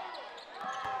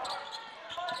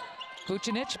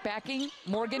 Vucinic backing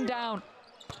Morgan down.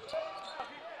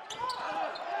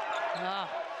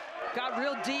 Got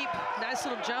real deep. Nice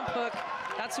little jump hook.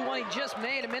 That's the one he just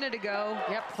made a minute ago.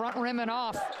 Yep, front rim and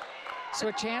off. So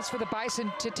a chance for the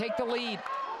Bison to take the lead.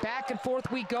 Back and forth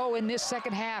we go in this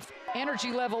second half.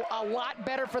 Energy level a lot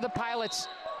better for the Pilots.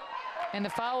 And the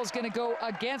foul is going to go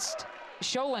against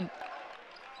Sholin.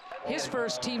 His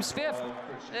first, team's fifth.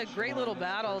 A great little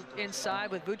battle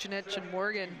inside with Vucinic and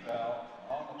Morgan.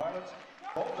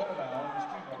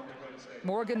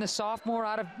 Morgan, the sophomore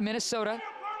out of Minnesota.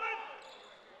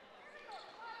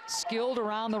 Skilled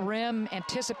around the rim,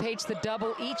 anticipates the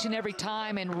double each and every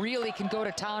time, and really can go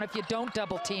to town if you don't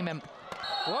double team him.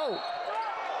 Whoa.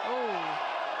 Oh.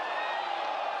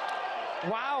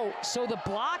 Wow, so the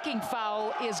blocking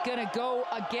foul is gonna go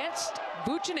against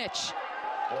Vucinic.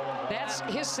 That's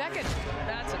his second.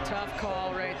 That's a tough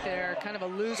call right there. Kind of a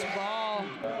loose ball.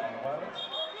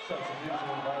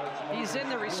 He's in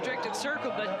the restricted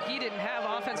circle, but he didn't have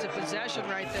offensive possession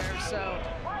right there, so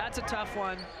that's a tough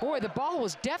one. Boy, the ball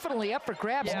was definitely up for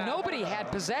grabs. Yeah. Nobody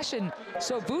had possession.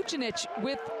 So Vucinic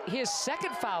with his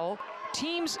second foul,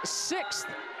 team's sixth.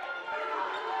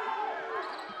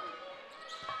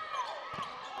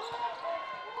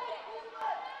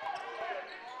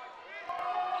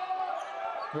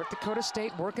 North Dakota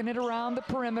State working it around the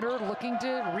perimeter, looking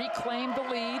to reclaim the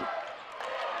lead.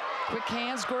 Quick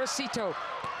hands, Gorosito.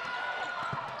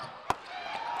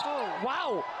 Oh,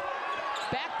 wow.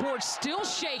 Backboard still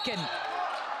shaking.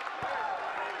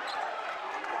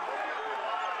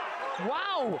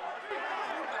 Wow.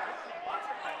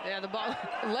 Yeah, the ball.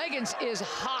 Leggins is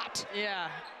hot. Yeah.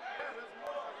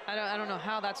 I don't know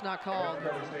how that's not called.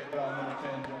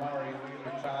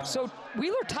 So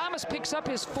Wheeler Thomas picks up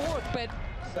his fourth, but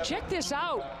check this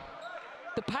out.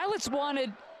 The Pilots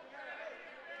wanted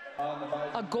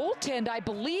a goaltend, I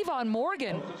believe, on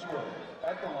Morgan.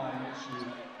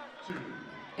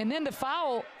 And then the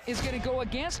foul is going to go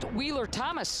against Wheeler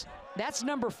Thomas. That's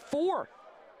number 4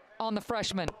 on the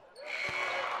freshman.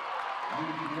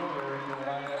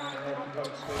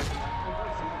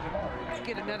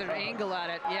 Get another angle at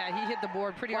it. Yeah, he hit the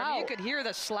board pretty hard. You could hear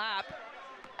the slap.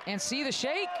 And see the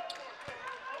shake.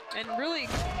 And really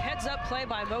heads-up play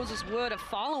by Moses Wood of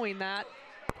following that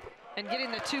and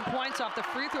getting the 2 points off the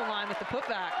free throw line with the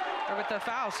putback, or with the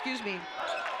foul, excuse me.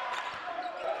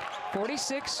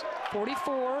 46,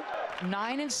 44,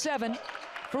 9 and 7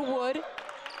 for Wood.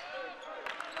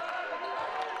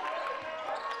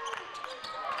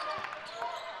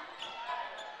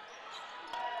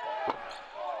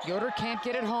 Yoder can't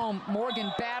get it home.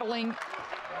 Morgan battling,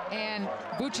 and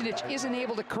Vucinic isn't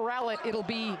able to corral it. It'll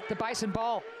be the Bison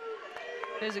ball.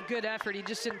 It was a good effort. He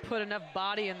just didn't put enough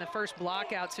body in the first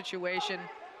blockout situation.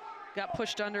 Got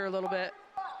pushed under a little bit.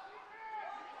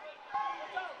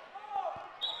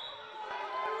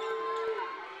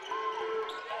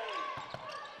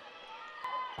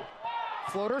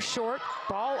 Floater short,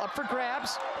 ball up for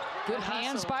grabs. Good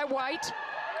hands by White.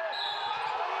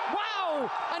 Wow,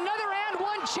 another and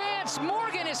one chance.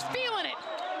 Morgan is feeling it.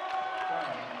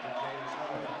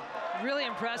 Really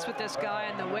impressed with this guy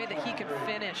and the way that he can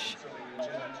finish.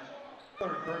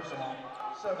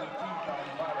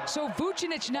 So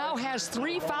Vucinic now has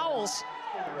 3 fouls.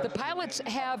 The Pilots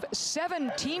have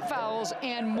 7 team fouls,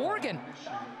 and Morgan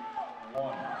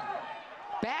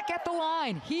back at the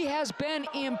line. He has been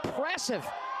impressive.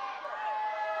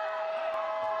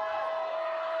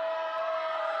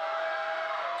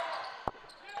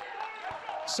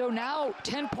 So now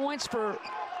 10 points for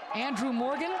Andrew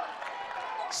Morgan.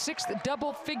 6th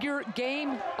double-figure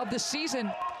game of the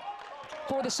season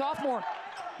for the sophomore.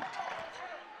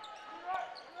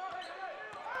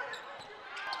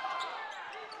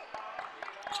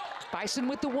 Bison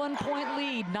with the 1-point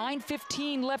lead,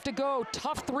 9:15 left to go.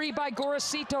 Tough three by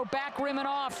Gorosito, back rim and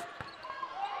off.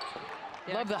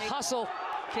 Yeah, Love the hustle.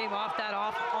 Came off that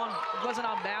wasn't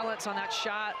on balance on that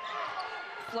shot.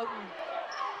 Floating.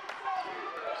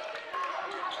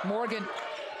 Morgan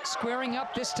squaring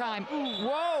up this time. Ooh,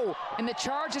 whoa, and the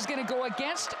charge is gonna go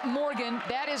against Morgan.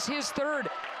 That is his third.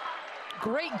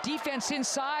 Great defense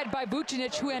inside by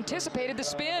Vucinic, who anticipated the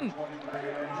spin.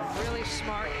 Really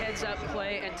smart heads-up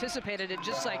play, anticipated it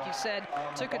just like you said,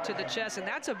 took it to the chest, and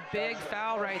that's a big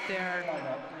foul right there.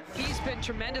 He's been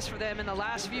tremendous for them in the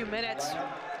last few minutes,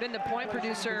 been the point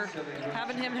producer.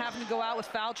 Having to go out with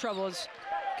foul trouble is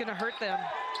gonna hurt them.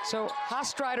 So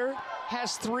Hastreiter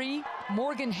has 3,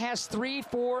 Morgan has 3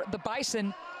 for the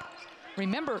Bison.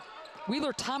 Remember,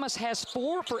 Wheeler-Thomas has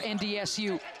 4 for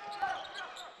NDSU.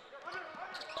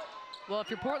 Well, if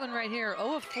you're Portland right here,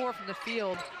 0 of 4 from the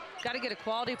field, got to get a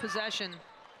quality possession.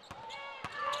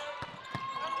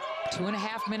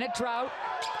 2.5-minute drought.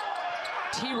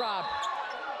 T-Rob.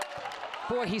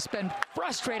 Boy, he's been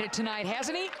frustrated tonight,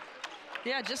 hasn't he?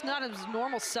 Yeah, just not his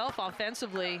normal self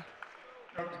offensively.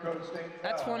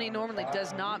 That's one he normally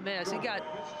does not miss. He got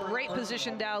great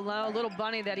position down low, a little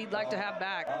bunny that he'd like to have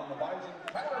back.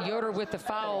 Yoder with the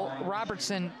foul,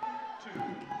 Robertson.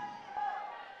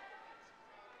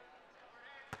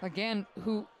 Again,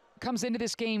 who comes into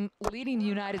this game leading the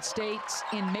United States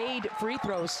in made free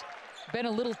throws. Been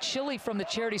a little chilly from the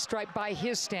charity stripe by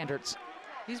his standards.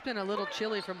 He's been a little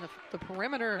chilly from the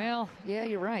perimeter. Well, yeah,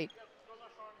 you're right.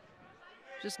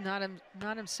 Just not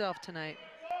himself tonight.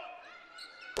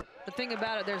 The thing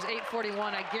about it, there's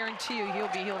 8:41. I guarantee you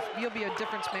he'll be a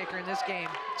difference maker in this game.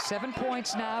 7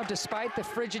 points now, despite the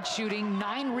frigid shooting.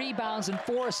 9 rebounds and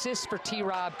 4 assists for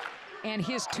T-Rob. And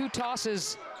his 2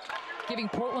 tosses giving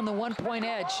Portland the 1-point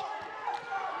edge.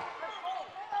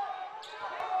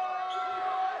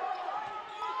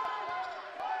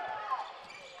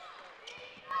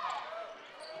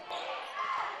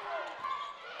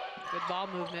 Good ball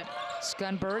movement.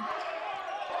 Skundberg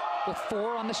with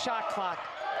 4 on the shot clock.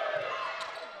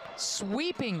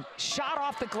 Sweeping shot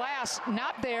off the glass,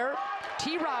 not there.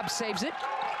 T-Rob saves it.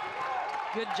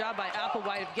 Good job by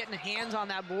Applewhite of getting hands on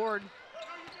that board.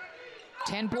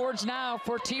 10 boards now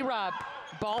for T-Rob.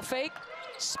 Ball fake,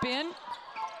 spin.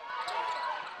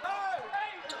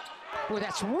 Boy,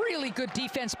 that's really good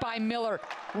defense by Miller.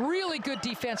 Really good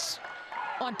defense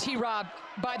on T-Rob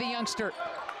by the youngster.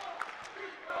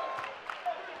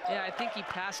 Yeah, I think he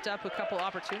passed up a couple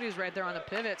opportunities right there on the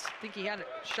pivots. I think he had a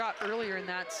shot earlier in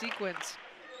that sequence.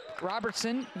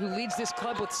 Robertson, who leads this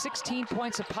club with 16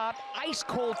 points a pop, ice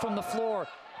cold from the floor.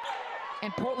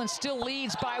 And Portland still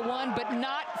leads by 1, but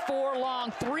not for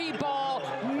long. 3-ball,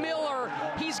 Miller,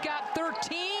 he's got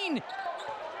 13.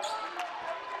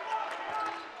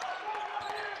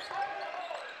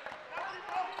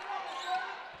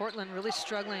 Portland really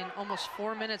struggling, almost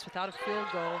 4 minutes without a field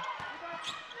goal.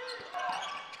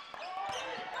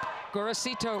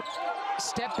 Gorosito,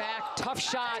 step back, tough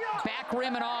shot, back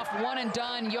rim and off, 1 and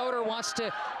done. Yoder wants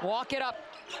to walk it up.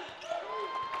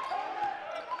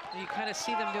 You kind of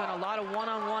see them doing a lot of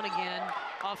one-on-one again,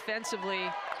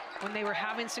 offensively. When they were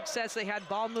having success, they had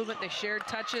ball movement, they shared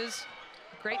touches.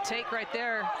 Great take right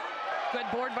there. Good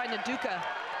board by Naduka.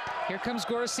 Here comes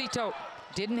Gorosito.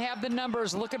 Didn't have the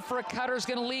numbers, looking for a cutter, is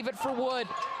gonna leave it for Wood.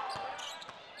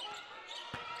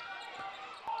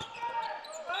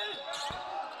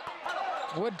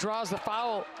 Wood draws the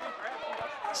foul.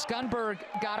 Skundberg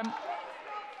got him.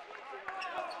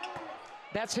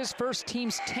 That's his first,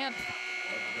 team's 10th.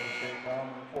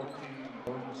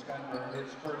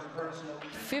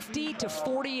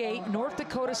 50-48, North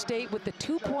Dakota State with the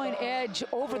 2-point edge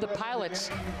over the Pilots,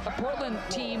 a Portland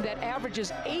team that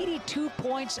averages 82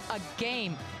 points a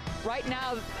game. Right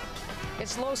now,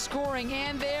 it's low scoring,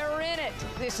 and they're in it.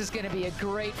 This is going to be a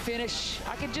great finish.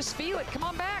 I can just feel it. Come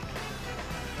on back.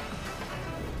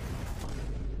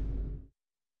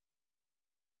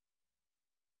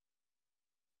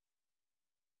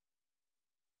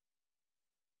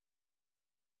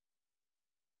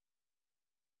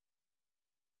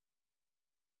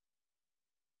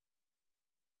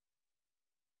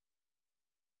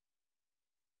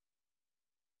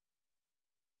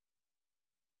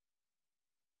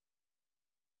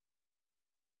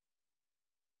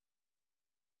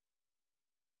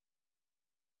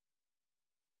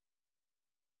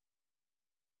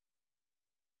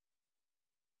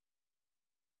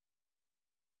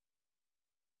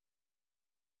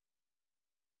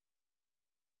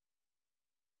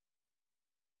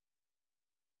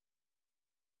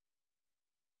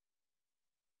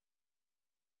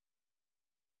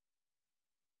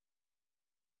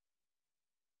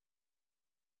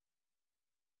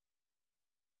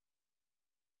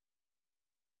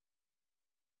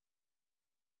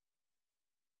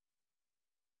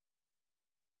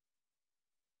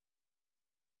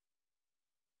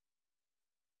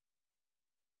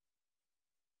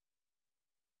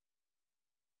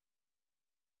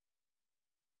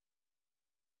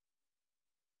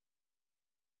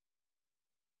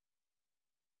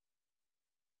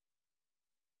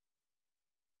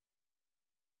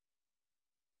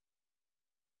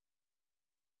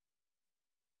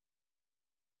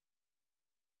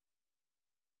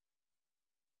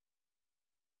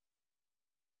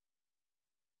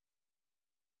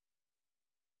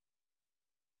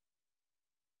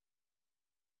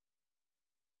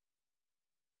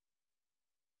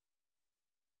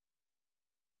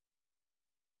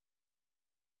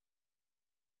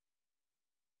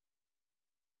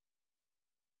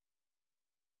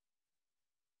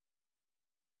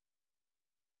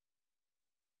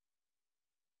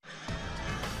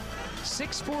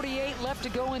 6:48 left to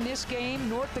go in this game.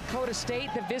 North Dakota State,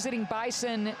 the visiting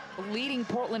Bison, leading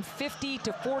Portland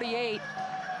 50-48.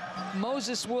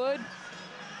 Moses Wood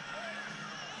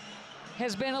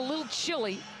has been a little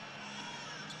chilly.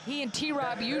 He and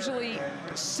T-Rob usually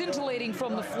scintillating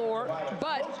from the floor,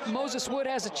 but Moses Wood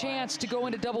has a chance to go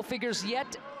into double figures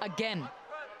yet again.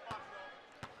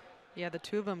 Yeah, the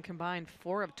two of them combined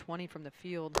 4 of 20 from the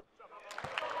field.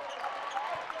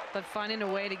 But finding a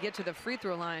way to get to the free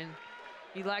throw line,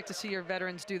 you'd like to see your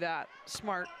veterans do that.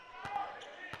 Smart.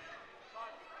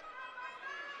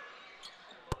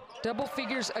 Double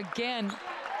figures again.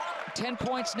 10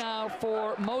 points now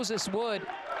for Moses Wood.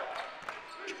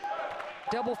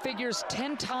 Double figures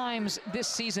 10 times this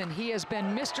season. He has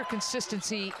been Mr.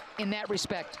 Consistency in that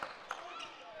respect.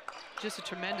 Just a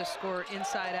tremendous scorer,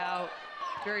 inside out,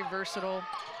 very versatile,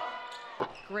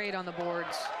 great on the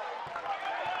boards.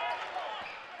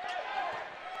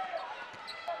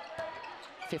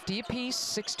 $50 apiece,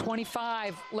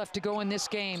 6:25 left to go in this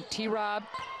game. T-Rob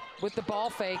with the ball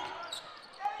fake,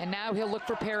 and now he'll look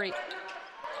for Perry.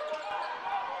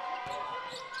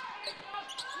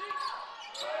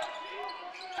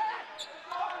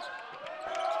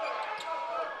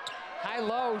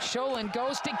 High-low, Scholin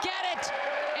goes to get it,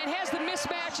 and has the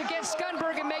mismatch against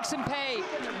Skunberg and makes him pay.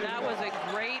 That was a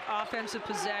great offensive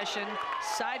possession,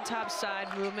 side-top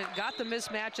side movement, got the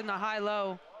mismatch in the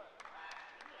high-low.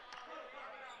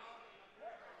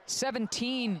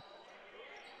 17.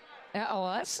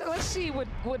 Let's see what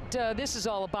this is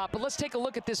all about, but let's take a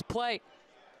look at this play.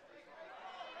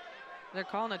 They're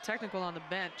calling a technical on the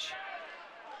bench.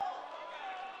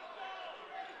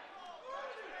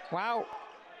 Wow.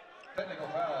 Technical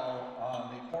foul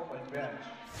on the Portland bench.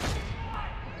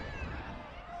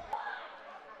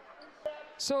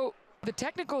 So the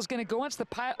technical is going to go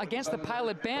against the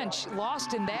Pilot bench.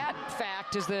 Lost in that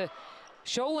fact is the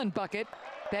Scholin bucket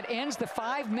that ends the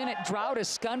 5-minute drought as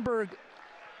Skunberg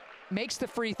makes the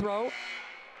free throw.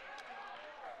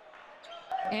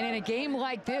 And in a game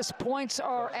like this, points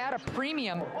are at a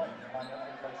premium.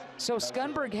 So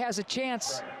Skunberg has a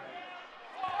chance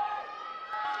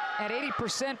at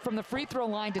 80% from the free throw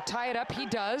line to tie it up. He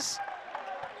does.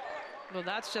 Well,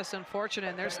 that's just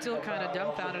unfortunate. They're still kind of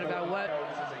dumbfounded about what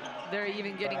they're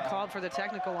even getting called for the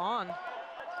technical on.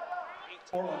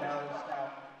 Portland now is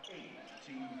now 8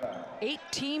 team fouls. 8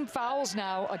 team fouls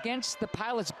now against the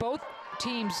Pilots. Both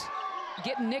teams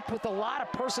getting nicked with a lot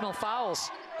of personal fouls.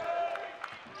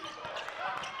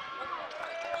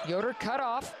 Yoder cut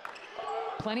off.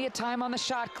 Plenty of time on the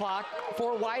shot clock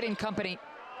for White and company.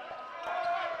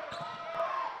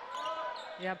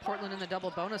 Yeah, Portland in the double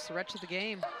bonus the rest of the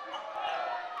game.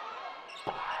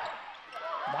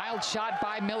 Wild shot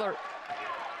by Miller.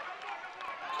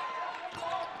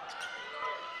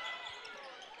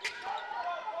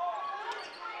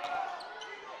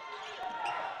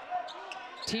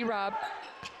 T-Rob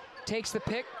takes the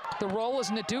pick. The roll is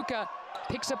Naduka.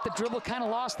 Picks up the dribble, kind of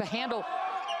lost the handle.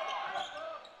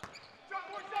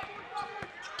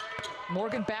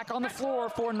 Morgan back on the floor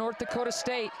for North Dakota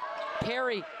State.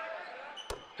 Perry.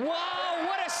 Wow,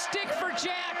 what a stick for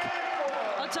Jack.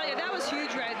 I'll tell you, that was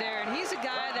huge right there. And he's a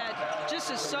guy that just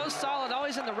is so solid,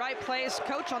 always in the right place,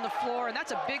 coach on the floor, and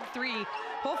that's a big three.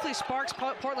 Hopefully sparks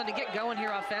Portland to get going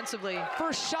here offensively.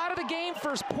 First shot of the game,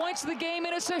 first points of the game,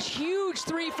 and it's a huge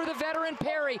three for the veteran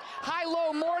Perry.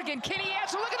 High-low Morgan, can he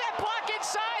answer? Look at that block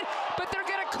inside, but they're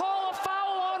gonna call a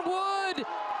foul on Wood.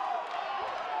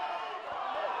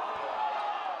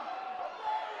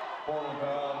 Portland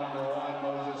foul number 1,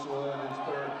 Moses Wood, his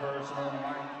 3rd personal,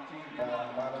 19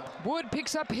 foul. Wood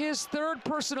picks up his 3rd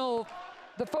personal.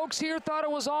 The folks here thought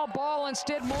it was all ball.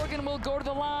 Instead, Morgan will go to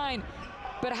the line.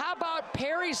 But how about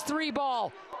Perry's 3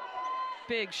 ball?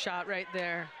 Big shot right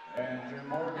there.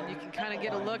 And you can kind of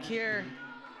get a look here.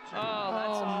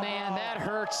 Oh, man, that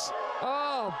hurts.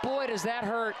 Oh, boy, does that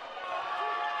hurt.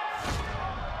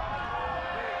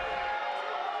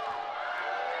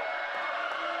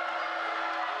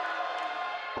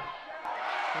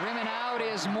 Rimming out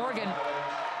is Morgan.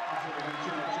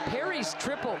 Perry's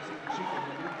triple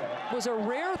was a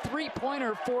rare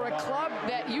three-pointer for a club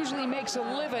that usually makes a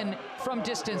living from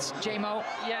distance, J-Mo.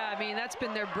 Yeah, I mean, that's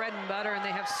been their bread and butter, and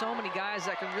they have so many guys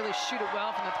that can really shoot it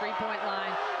well from the three-point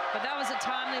line. But that was a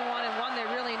timely one, and one they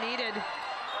really needed.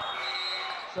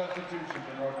 Substitution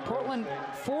for North Portland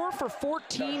 4 for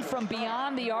 14 from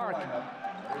beyond the arc.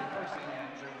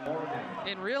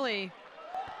 And really,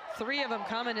 3 of them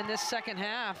coming in this second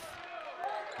half.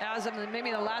 As of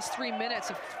maybe the last 3 minutes,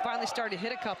 have finally started to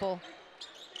hit a couple.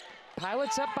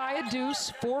 Pilots up by a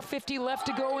deuce, 4:50 left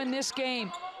to go in this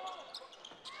game.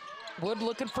 Wood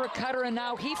looking for a cutter, and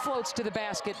now he floats to the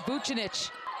basket.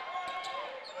 Vucinic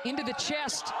into the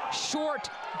chest, short.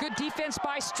 Good defense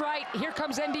by Strite. Here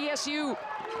comes NDSU.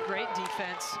 Great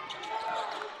defense.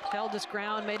 Held his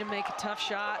ground, made him make a tough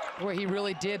shot. Boy, he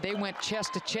really did. They went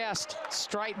chest to chest.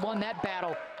 Strite won that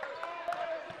battle.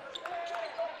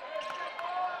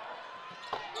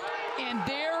 And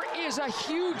there is a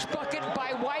huge bucket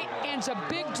by White, ends a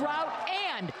big drought,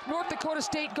 and North Dakota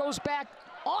State goes back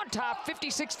on top,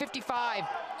 56-55.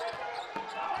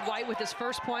 White with his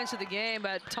first points of the game,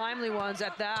 but timely ones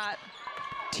at that.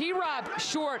 T-Rob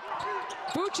short.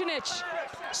 Vucinic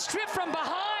stripped from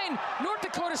behind. North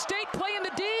Dakota State playing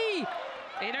the D.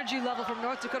 Energy level from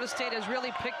North Dakota State has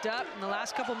really picked up in the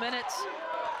last couple minutes.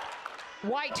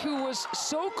 White, who was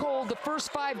so cold the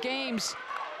first 5 games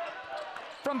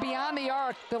from beyond the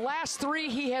arc, the last 3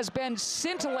 he has been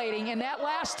scintillating, and that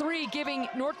last 3 giving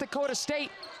North Dakota State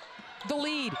the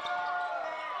lead.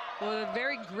 Well, a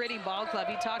very gritty ball club.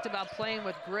 He talked about playing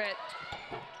with grit.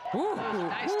 Ooh,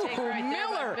 nice take right there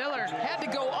by Miller. Had to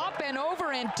go up and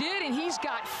over and did, and he's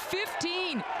got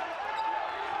 15.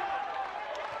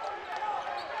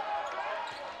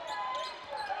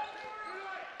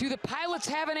 Do the Pilots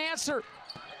have an answer?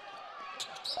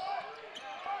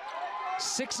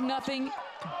 6-0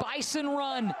 Bison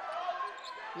run.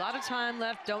 A lot of time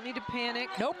left, don't need to panic.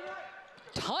 Nope,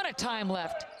 ton of time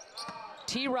left.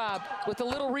 T-Rob with a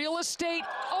little real estate.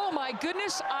 Oh my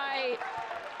goodness, I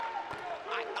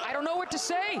don't know what to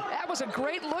say. That was a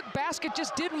great look. Basket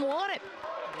just didn't want it.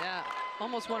 Yeah,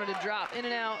 almost wanted to drop in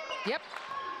and out. Yep,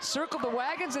 circled the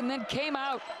wagons and then came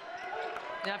out.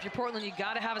 Now, if you're Portland, you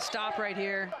got to have a stop right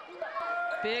here.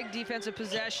 Big defensive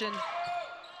possession.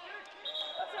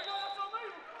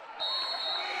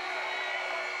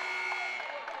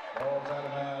 Balls out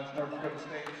of bounds. North Dakota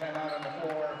State timeout on the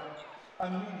floor.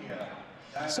 Amelia.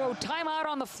 So timeout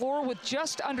on the floor with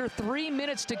just under 3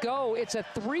 minutes to go. It's a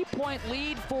 3-point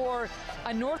lead for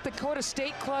a North Dakota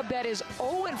State club that is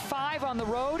 0-5 on the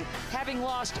road, having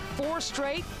lost 4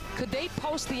 straight. Could they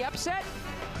post the upset?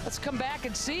 Let's come back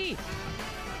and see.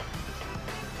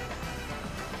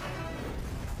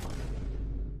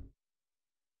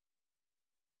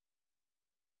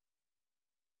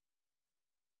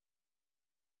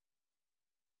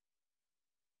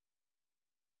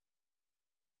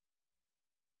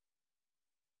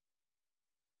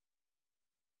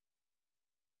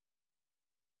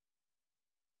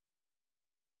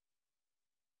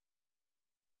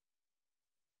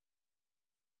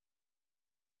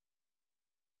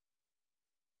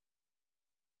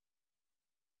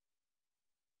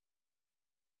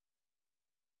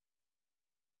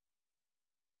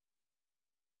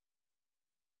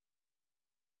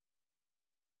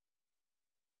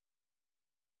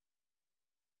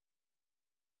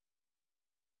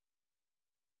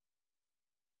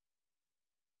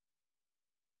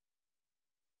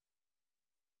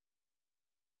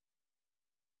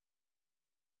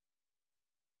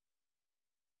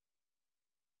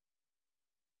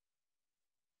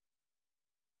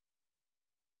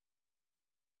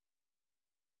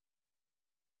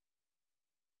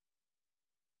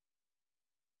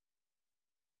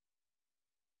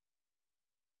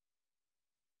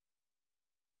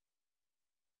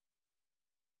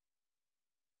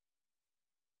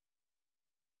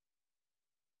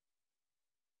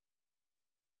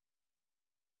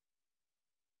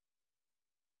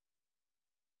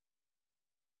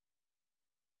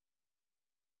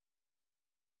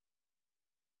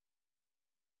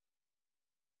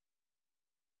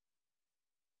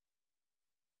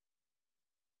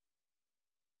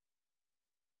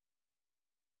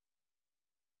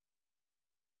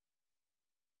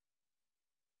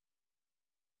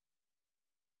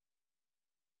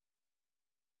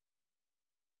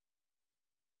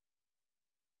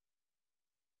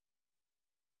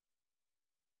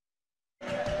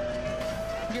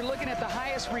 You're looking at the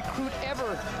highest recruit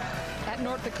ever at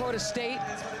North Dakota State.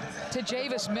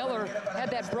 Tajavis Miller had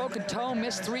that broken toe,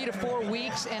 missed 3 to 4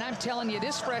 weeks, and I'm telling you,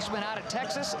 this freshman out of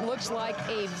Texas looks like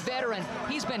a veteran.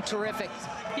 He's been terrific.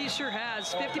 He sure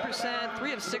has. 50%,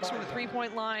 3 of 6 from the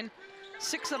three-point line,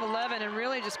 6 of 11, and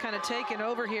really just kind of taken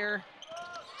over here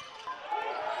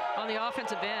on the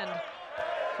offensive end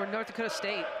for North Dakota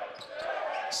State.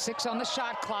 6 on the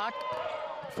shot clock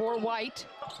for White.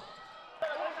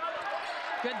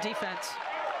 Good defense.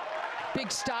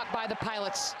 Big stop by the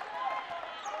Pilots.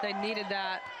 They needed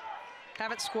that.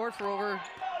 Haven't scored for over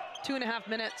 2.5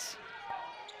 minutes.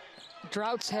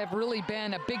 Droughts have really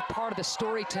been a big part of the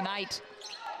story tonight.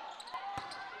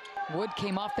 Wood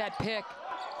came off that pick.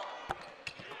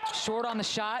 Short on the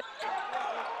shot.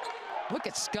 Look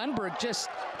at Skunberg just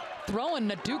throwing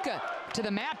Naduka to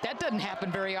the mat. That doesn't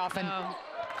happen very often.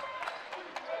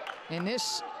 And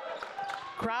this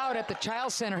crowd at the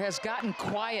Child Center has gotten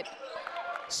quiet.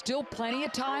 Still plenty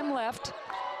of time left.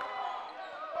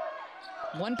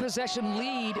 One possession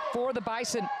lead for the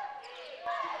Bison.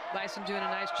 Bison doing a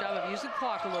nice job of using the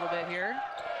clock a little bit here.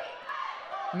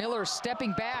 Miller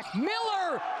stepping back.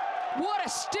 Miller! What a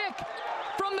stick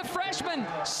from the freshman.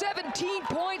 17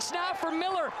 points now for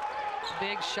Miller.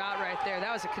 Big shot right there.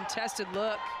 That was a contested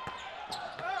look.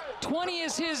 20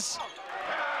 is his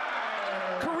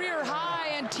career high,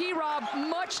 and T-Rob,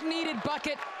 much needed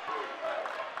bucket.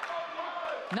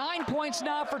 9 points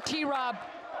now for T-Rob.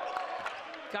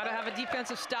 Got to have a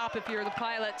defensive stop if you're the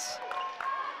Pilots.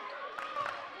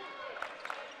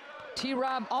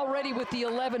 T-Rob already with the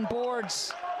 11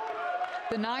 boards.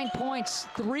 The 9 points,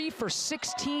 3 for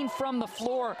 16 from the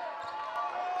floor.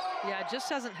 Yeah, just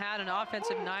hasn't had an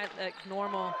offensive night like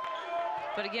normal.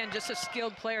 But again, just a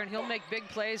skilled player, and he'll make big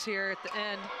plays here at the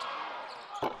end.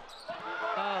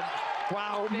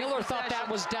 Wow, Miller thought that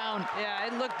was down. Yeah,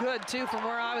 it looked good too from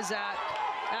where I was at.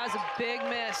 That was a big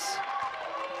miss.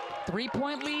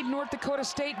 3-point lead, North Dakota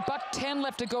State. Buck 10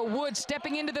 left to go. Wood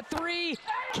stepping into the three.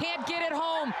 Can't get it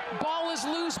home. Ball is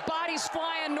loose. Bodies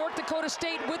flying. North Dakota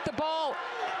State with the ball.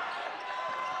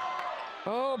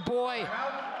 Oh, boy.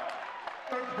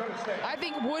 I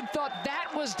think Wood thought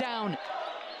that was down.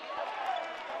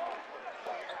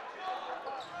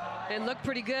 It looked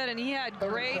pretty good, and he had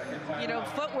great,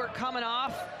 footwork coming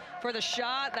off for the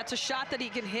shot. That's a shot that he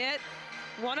can hit.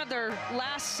 One of their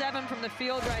last 7 from the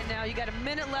field right now. You got a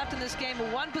minute left in this game, a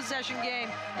 1-possession game.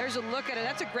 There's a look at it.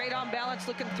 That's a great on-balance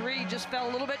looking three. Just fell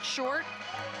a little bit short.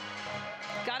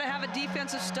 Got to have a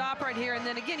defensive stop right here. And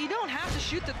then again, you don't have to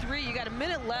shoot the three. You got a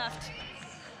minute left.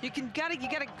 You got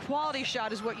a quality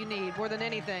shot is what you need more than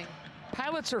anything.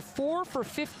 Pilots are 4 for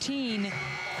 15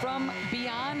 from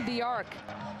beyond the arc.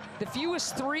 The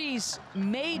fewest threes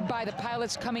made by the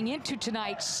Pilots coming into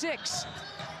tonight, 6.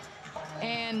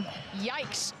 And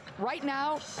yikes, right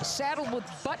now saddled with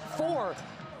but 4.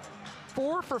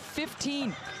 4 for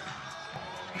 15.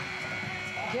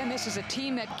 Again, this is a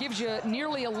team that gives you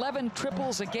nearly 11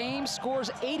 triples a game, scores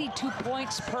 82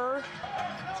 points per.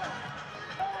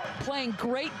 Playing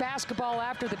great basketball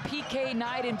after the PK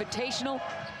Night Invitational.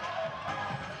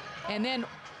 And then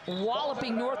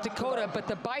walloping North Dakota, but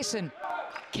the Bison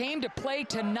came to play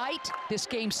tonight. This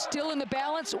game's still in the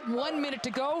balance. 1 minute to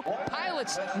go.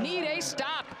 Pilots need a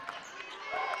stop.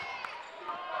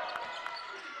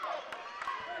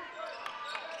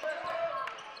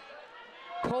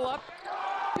 Pull up.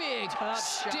 Big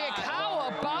stick. How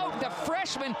about the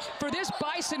freshman for this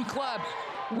Bison club?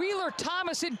 Wheeler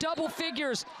Thomas in double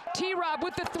figures. T-Rob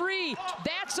with the 3.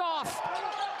 That's off.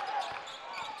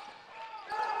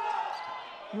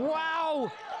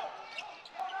 Wow.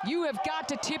 You have got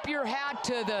to tip your hat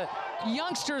to the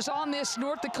youngsters on this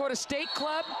North Dakota State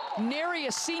club. Nary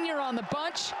a senior on the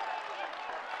bunch.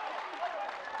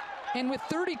 And with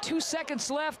 32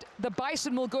 seconds left, the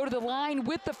Bison will go to the line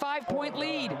with the 5-point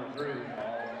lead.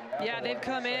 Yeah, they've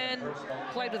come in,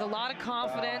 played with a lot of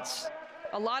confidence,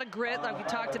 a lot of grit like we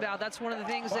talked about. That's one of the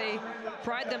things they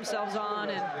pride themselves on.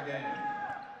 And,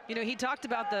 he talked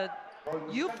about the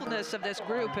youthfulness of this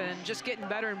group and just getting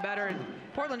better and better, and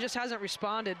Portland just hasn't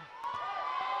responded.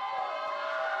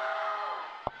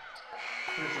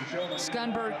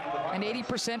 Skunberg, an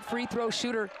 80% free throw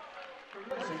shooter.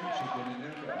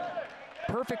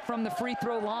 Perfect from the free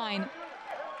throw line.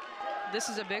 This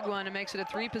is a big one. It makes it a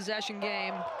 3-possession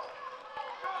game.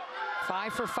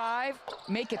 5 for 5,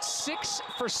 make it 6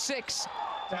 for 6.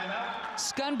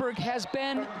 Skunberg has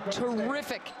been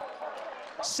terrific.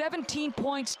 17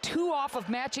 points, 2 off of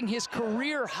matching his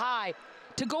career high.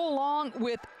 To go along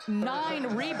with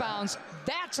 9 rebounds,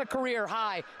 that's a career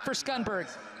high for Skunberg.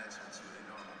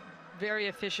 Very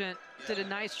efficient, did a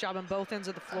nice job on both ends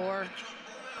of the floor.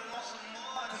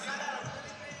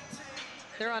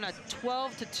 They're on a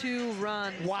 12-2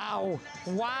 run. Wow,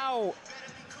 wow.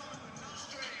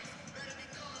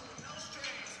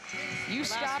 You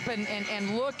stop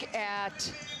and look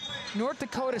at North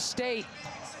Dakota State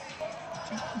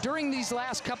during these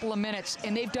last couple of minutes,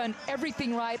 and they've done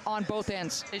everything right on both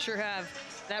ends. They sure have.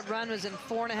 That run was in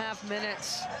 4.5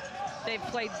 minutes. They've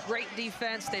played great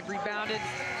defense. They've rebounded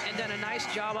and done a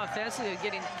nice job offensively of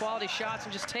getting quality shots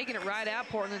and just taking it right at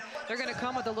Portland. They're going to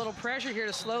come with a little pressure here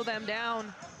to slow them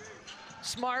down.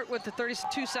 Smart with the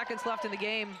 32 seconds left in the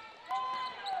game.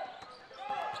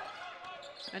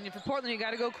 And for Portland, you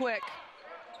got to go quick.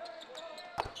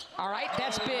 All right,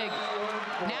 that's big.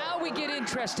 Now we get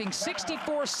interesting.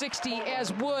 64-60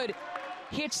 as Wood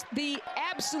hits the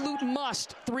absolute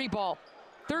must 3 ball.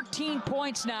 13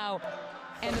 points now,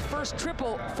 and the first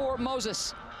triple for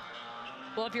Moses.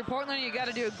 Well, if you're Portland, you got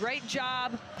to do a great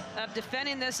job of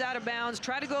defending this out of bounds.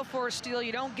 Try to go for a steal.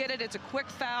 You don't get it, it's a quick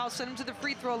foul. Send them to the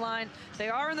free throw line. They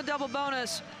are in the double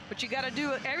bonus, but you got to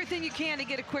do everything you can to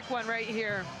get a quick one right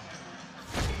here.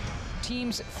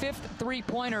 Team's 5th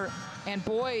three-pointer, and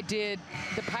boy, did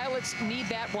the Pilots need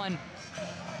that one.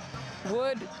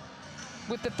 Wood,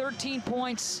 with the 13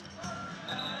 points,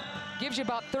 gives you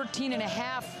about 13 and a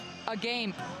half a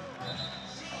game.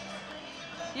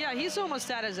 Yeah, he's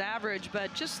almost at his average,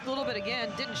 but just a little bit again,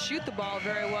 didn't shoot the ball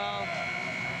very well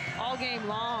all game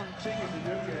long,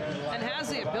 and has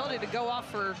the ability to go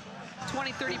off for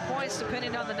 20, 30 points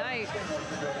depending on the night.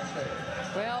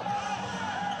 Well,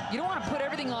 you don't want to put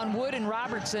everything on Wood and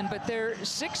Robertson, but they're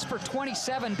 6 for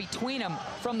 27 between them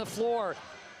from the floor,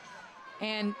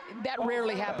 and that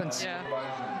rarely happens.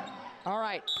 Yeah. All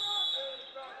right.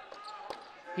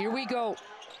 Here we go.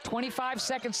 25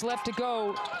 seconds left to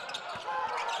go.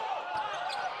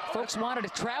 Folks wanted to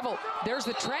travel. There's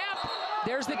the trap.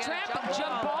 There's the trap.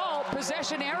 Jump ball.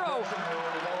 Possession arrow.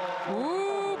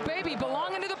 Ooh, baby,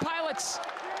 belonging to the Pilots.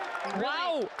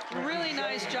 Wow. Really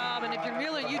nice job. And if you're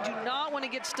Mueller, you do not want to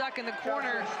get stuck in the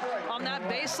corner on that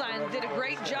baseline. Did a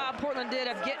great job, Portland did,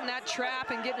 of getting that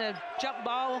trap and getting a jump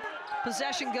ball.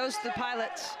 Possession goes to the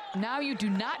Pilots. Now you do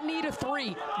not need a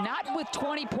three. Not with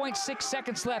 20.6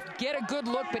 seconds left. Get a good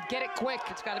look, but get it quick.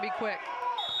 It's got to be quick.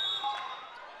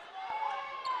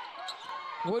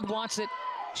 Wood wants it.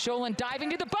 Sholin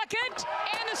diving to the bucket,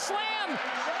 and a slam.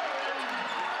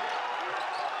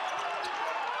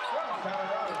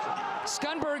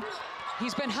 Skunberg,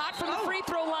 he's been hot from the free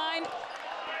throw line.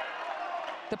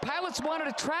 The Pilots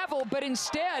wanted to travel, but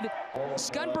instead,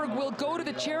 Skunberg will go to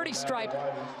the charity stripe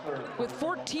with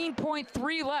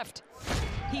 14.3 left.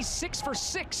 He's 6 for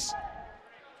 6.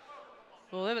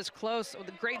 Well, it was close.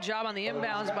 Great job on the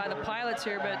inbounds by the Pilots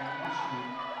here, but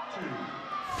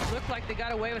looked like they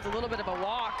got away with a little bit of a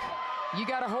walk. You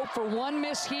got to hope for one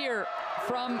miss here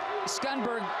from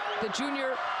Skunberg. The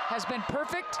junior has been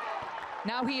perfect.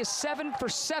 Now he is 7 for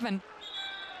 7.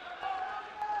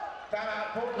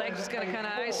 Legs is going to kind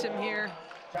of ice him here.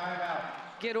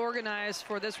 Get organized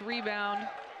for this rebound.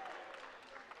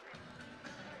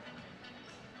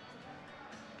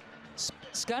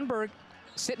 Skunberg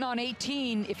sitting on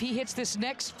 18. If he hits this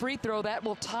next free throw, that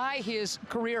will tie his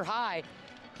career high.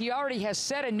 He already has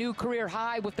set a new career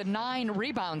high with the 9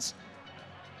 rebounds.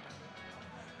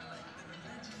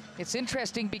 It's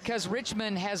interesting because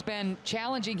Richmond has been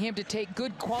challenging him to take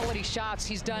good quality shots.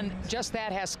 He's done just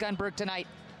that, has Skunberg tonight.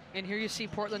 And here you see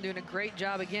Portland doing a great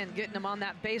job again, getting him on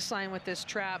that baseline with this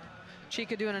trap.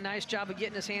 Chica doing a nice job of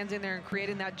getting his hands in there and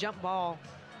creating that jump ball.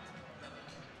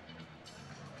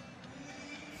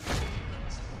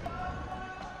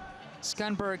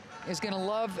 Skunberg is going to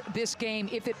love this game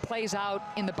if it plays out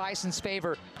in the Bison's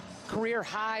favor. Career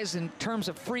highs in terms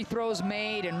of free throws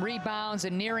made and rebounds,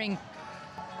 and nearing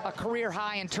a career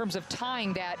high in terms of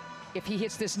tying that if he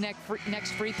hits this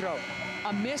next free throw.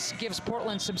 A miss gives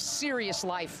Portland some serious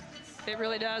life. It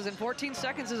really does, and 14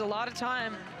 seconds is a lot of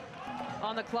time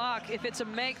on the clock. If it's a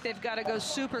make, they've got to go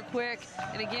super quick,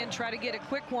 and again, try to get a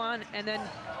quick one, and then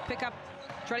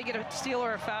try to get a steal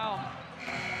or a foul.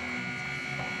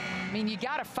 I mean, you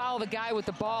got to foul the guy with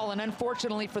the ball, and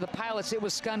unfortunately for the Pilots, it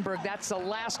was Skunberg. That's the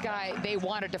last guy they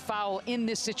wanted to foul in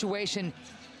this situation,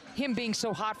 him being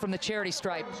so hot from the charity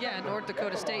stripe. Yeah, North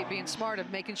Dakota State being smart of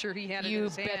making sure he had it in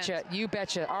his hands. You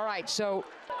betcha. All right, so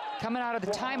coming out of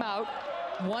the timeout,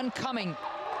 one coming.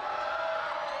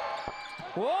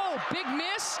 Whoa, big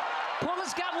miss.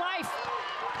 Portland's got life.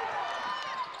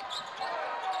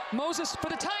 Moses for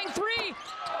the tying three.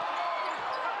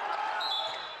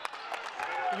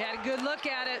 He had a good look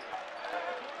at it.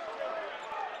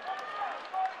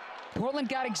 Portland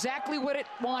got exactly what it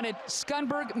wanted.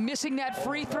 Skunberg missing that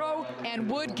free throw,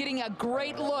 and Wood getting a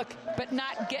great look, but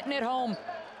not getting it home.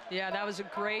 Yeah, that was a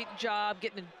great job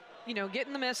getting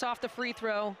the miss off the free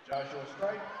throw.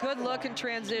 Good look in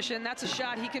transition. That's a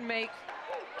shot he can make.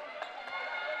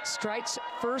 Strite's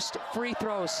first free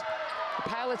throws. The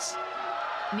Pilots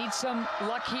need some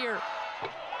luck here.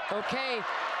 Okay.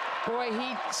 Boy,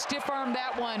 he stiff-armed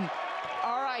that one.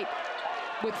 All right,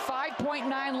 with 5.9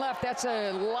 left, that's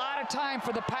a lot of time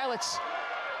for the Pilots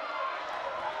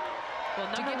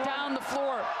to get down the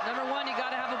floor. Number one, you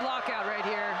got to have a block out right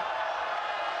here.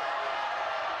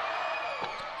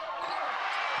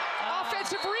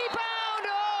 Offensive rebound.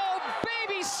 Oh,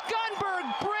 baby,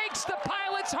 Skunberg breaks the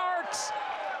Pilots' hearts.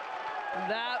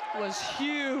 That was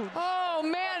huge. Oh,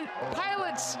 man,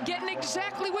 Pilots getting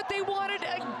exactly what they wanted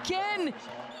again.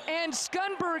 And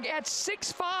Skunberg at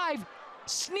 6'5",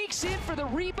 sneaks in for the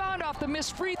rebound off the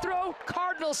missed free throw.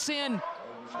 Cardinal sin.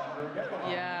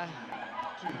 Yeah,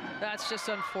 that's just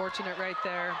unfortunate right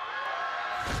there.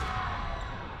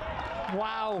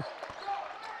 Wow.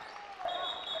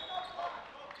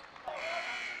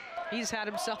 He's had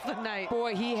himself a night.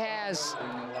 Boy, he has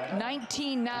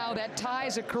 19 now. That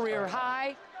ties a career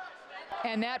high,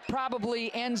 and that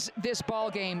probably ends this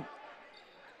ball game.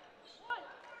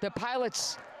 The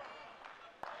Pilots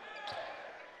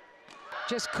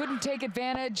just couldn't take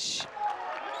advantage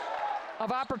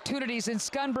of opportunities, and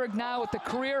Skunberg now with the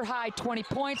career high 20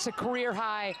 points, a career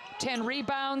high 10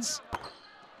 rebounds,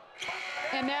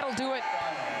 and that'll do it.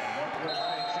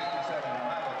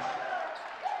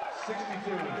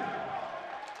 62.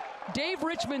 Dave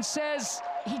Richmond says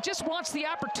he just wants the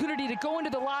opportunity to go into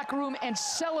the locker room and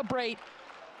celebrate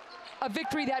a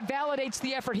victory that validates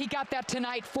the effort. He got that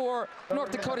tonight for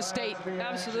North Dakota State.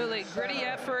 Absolutely, gritty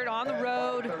effort on the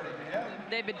road.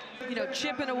 They've been,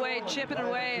 chipping away,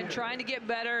 and trying to get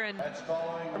better. And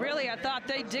really, I thought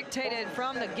they dictated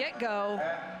from the get-go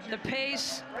the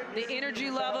pace, the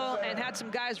energy level, and had some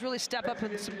guys really step up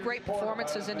in some great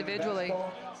performances individually.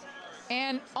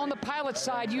 And on the Pilots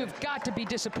side, you have got to be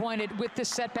disappointed with this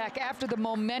setback after the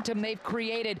momentum they've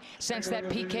created since that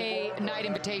PK Night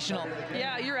Invitational.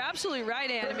 Yeah, you're absolutely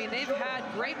right, Ann. I mean, they've had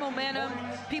great momentum,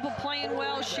 people playing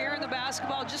well, sharing the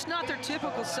basketball, just not their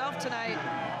typical self tonight.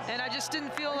 And I just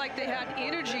didn't feel like they had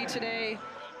energy today.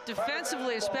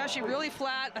 Defensively, especially, really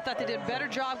flat. I thought they did a better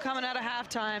job coming out of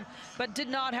halftime, but did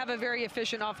not have a very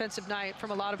efficient offensive night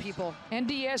from a lot of people.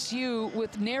 NDSU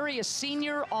with Neri, a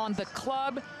senior on the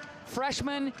club,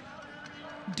 freshman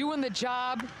doing the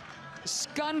job.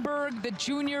 Skunberg, the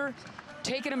junior,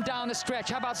 taking him down the stretch.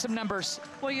 How about some numbers?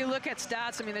 Well, you look at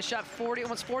stats. I mean, they shot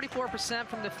almost 44%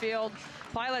 from the field.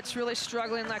 Pilots really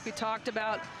struggling, like we talked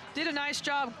about. Did a nice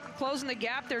job closing the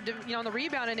gap there, on the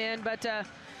rebounding end, but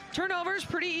turnovers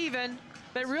pretty even.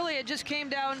 But really, it just came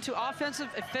down to offensive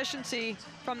efficiency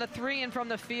from the three and from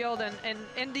the field, and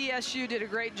NDSU did a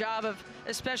great job of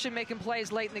especially making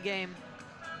plays late in the game.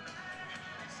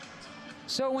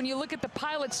 So when you look at the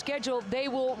Pilots' schedule, they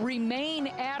will remain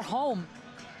at home,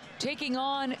 taking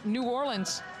on New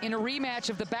Orleans in a rematch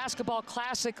of the Basketball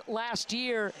Classic last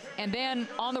year, and then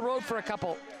on the road for a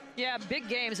couple. Yeah, big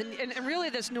games, and really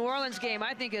this New Orleans game,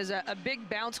 I think, is a big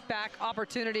bounce-back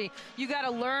opportunity. You got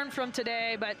to learn from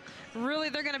today, but really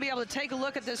they're going to be able to take a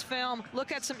look at this film,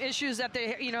 look at some issues that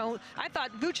they, I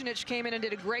thought Vucinic came in and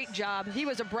did a great job. He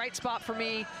was a bright spot for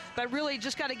me, but really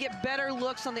just got to get better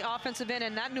looks on the offensive end,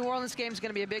 and that New Orleans game is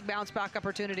going to be a big bounce-back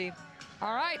opportunity.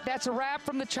 All right, that's a wrap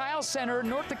from the Chiles Center.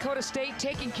 North Dakota State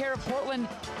taking care of Portland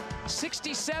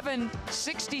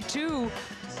 67-62.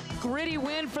 Gritty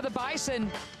win for the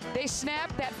Bison. They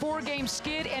snap that 4-game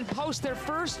skid and post their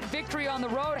first victory on the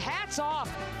road. Hats off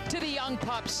to the young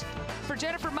pups. For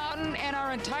Jennifer Mountain and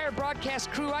our entire broadcast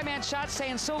crew, I'm Ann Schatz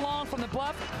saying so long from the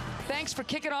Bluff. Thanks for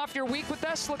kicking off your week with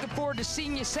us. Looking forward to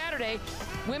seeing you Saturday.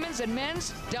 Women's and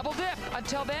men's double dip.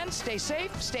 Until then, stay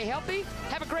safe, stay healthy.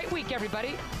 Have a great week,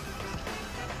 everybody.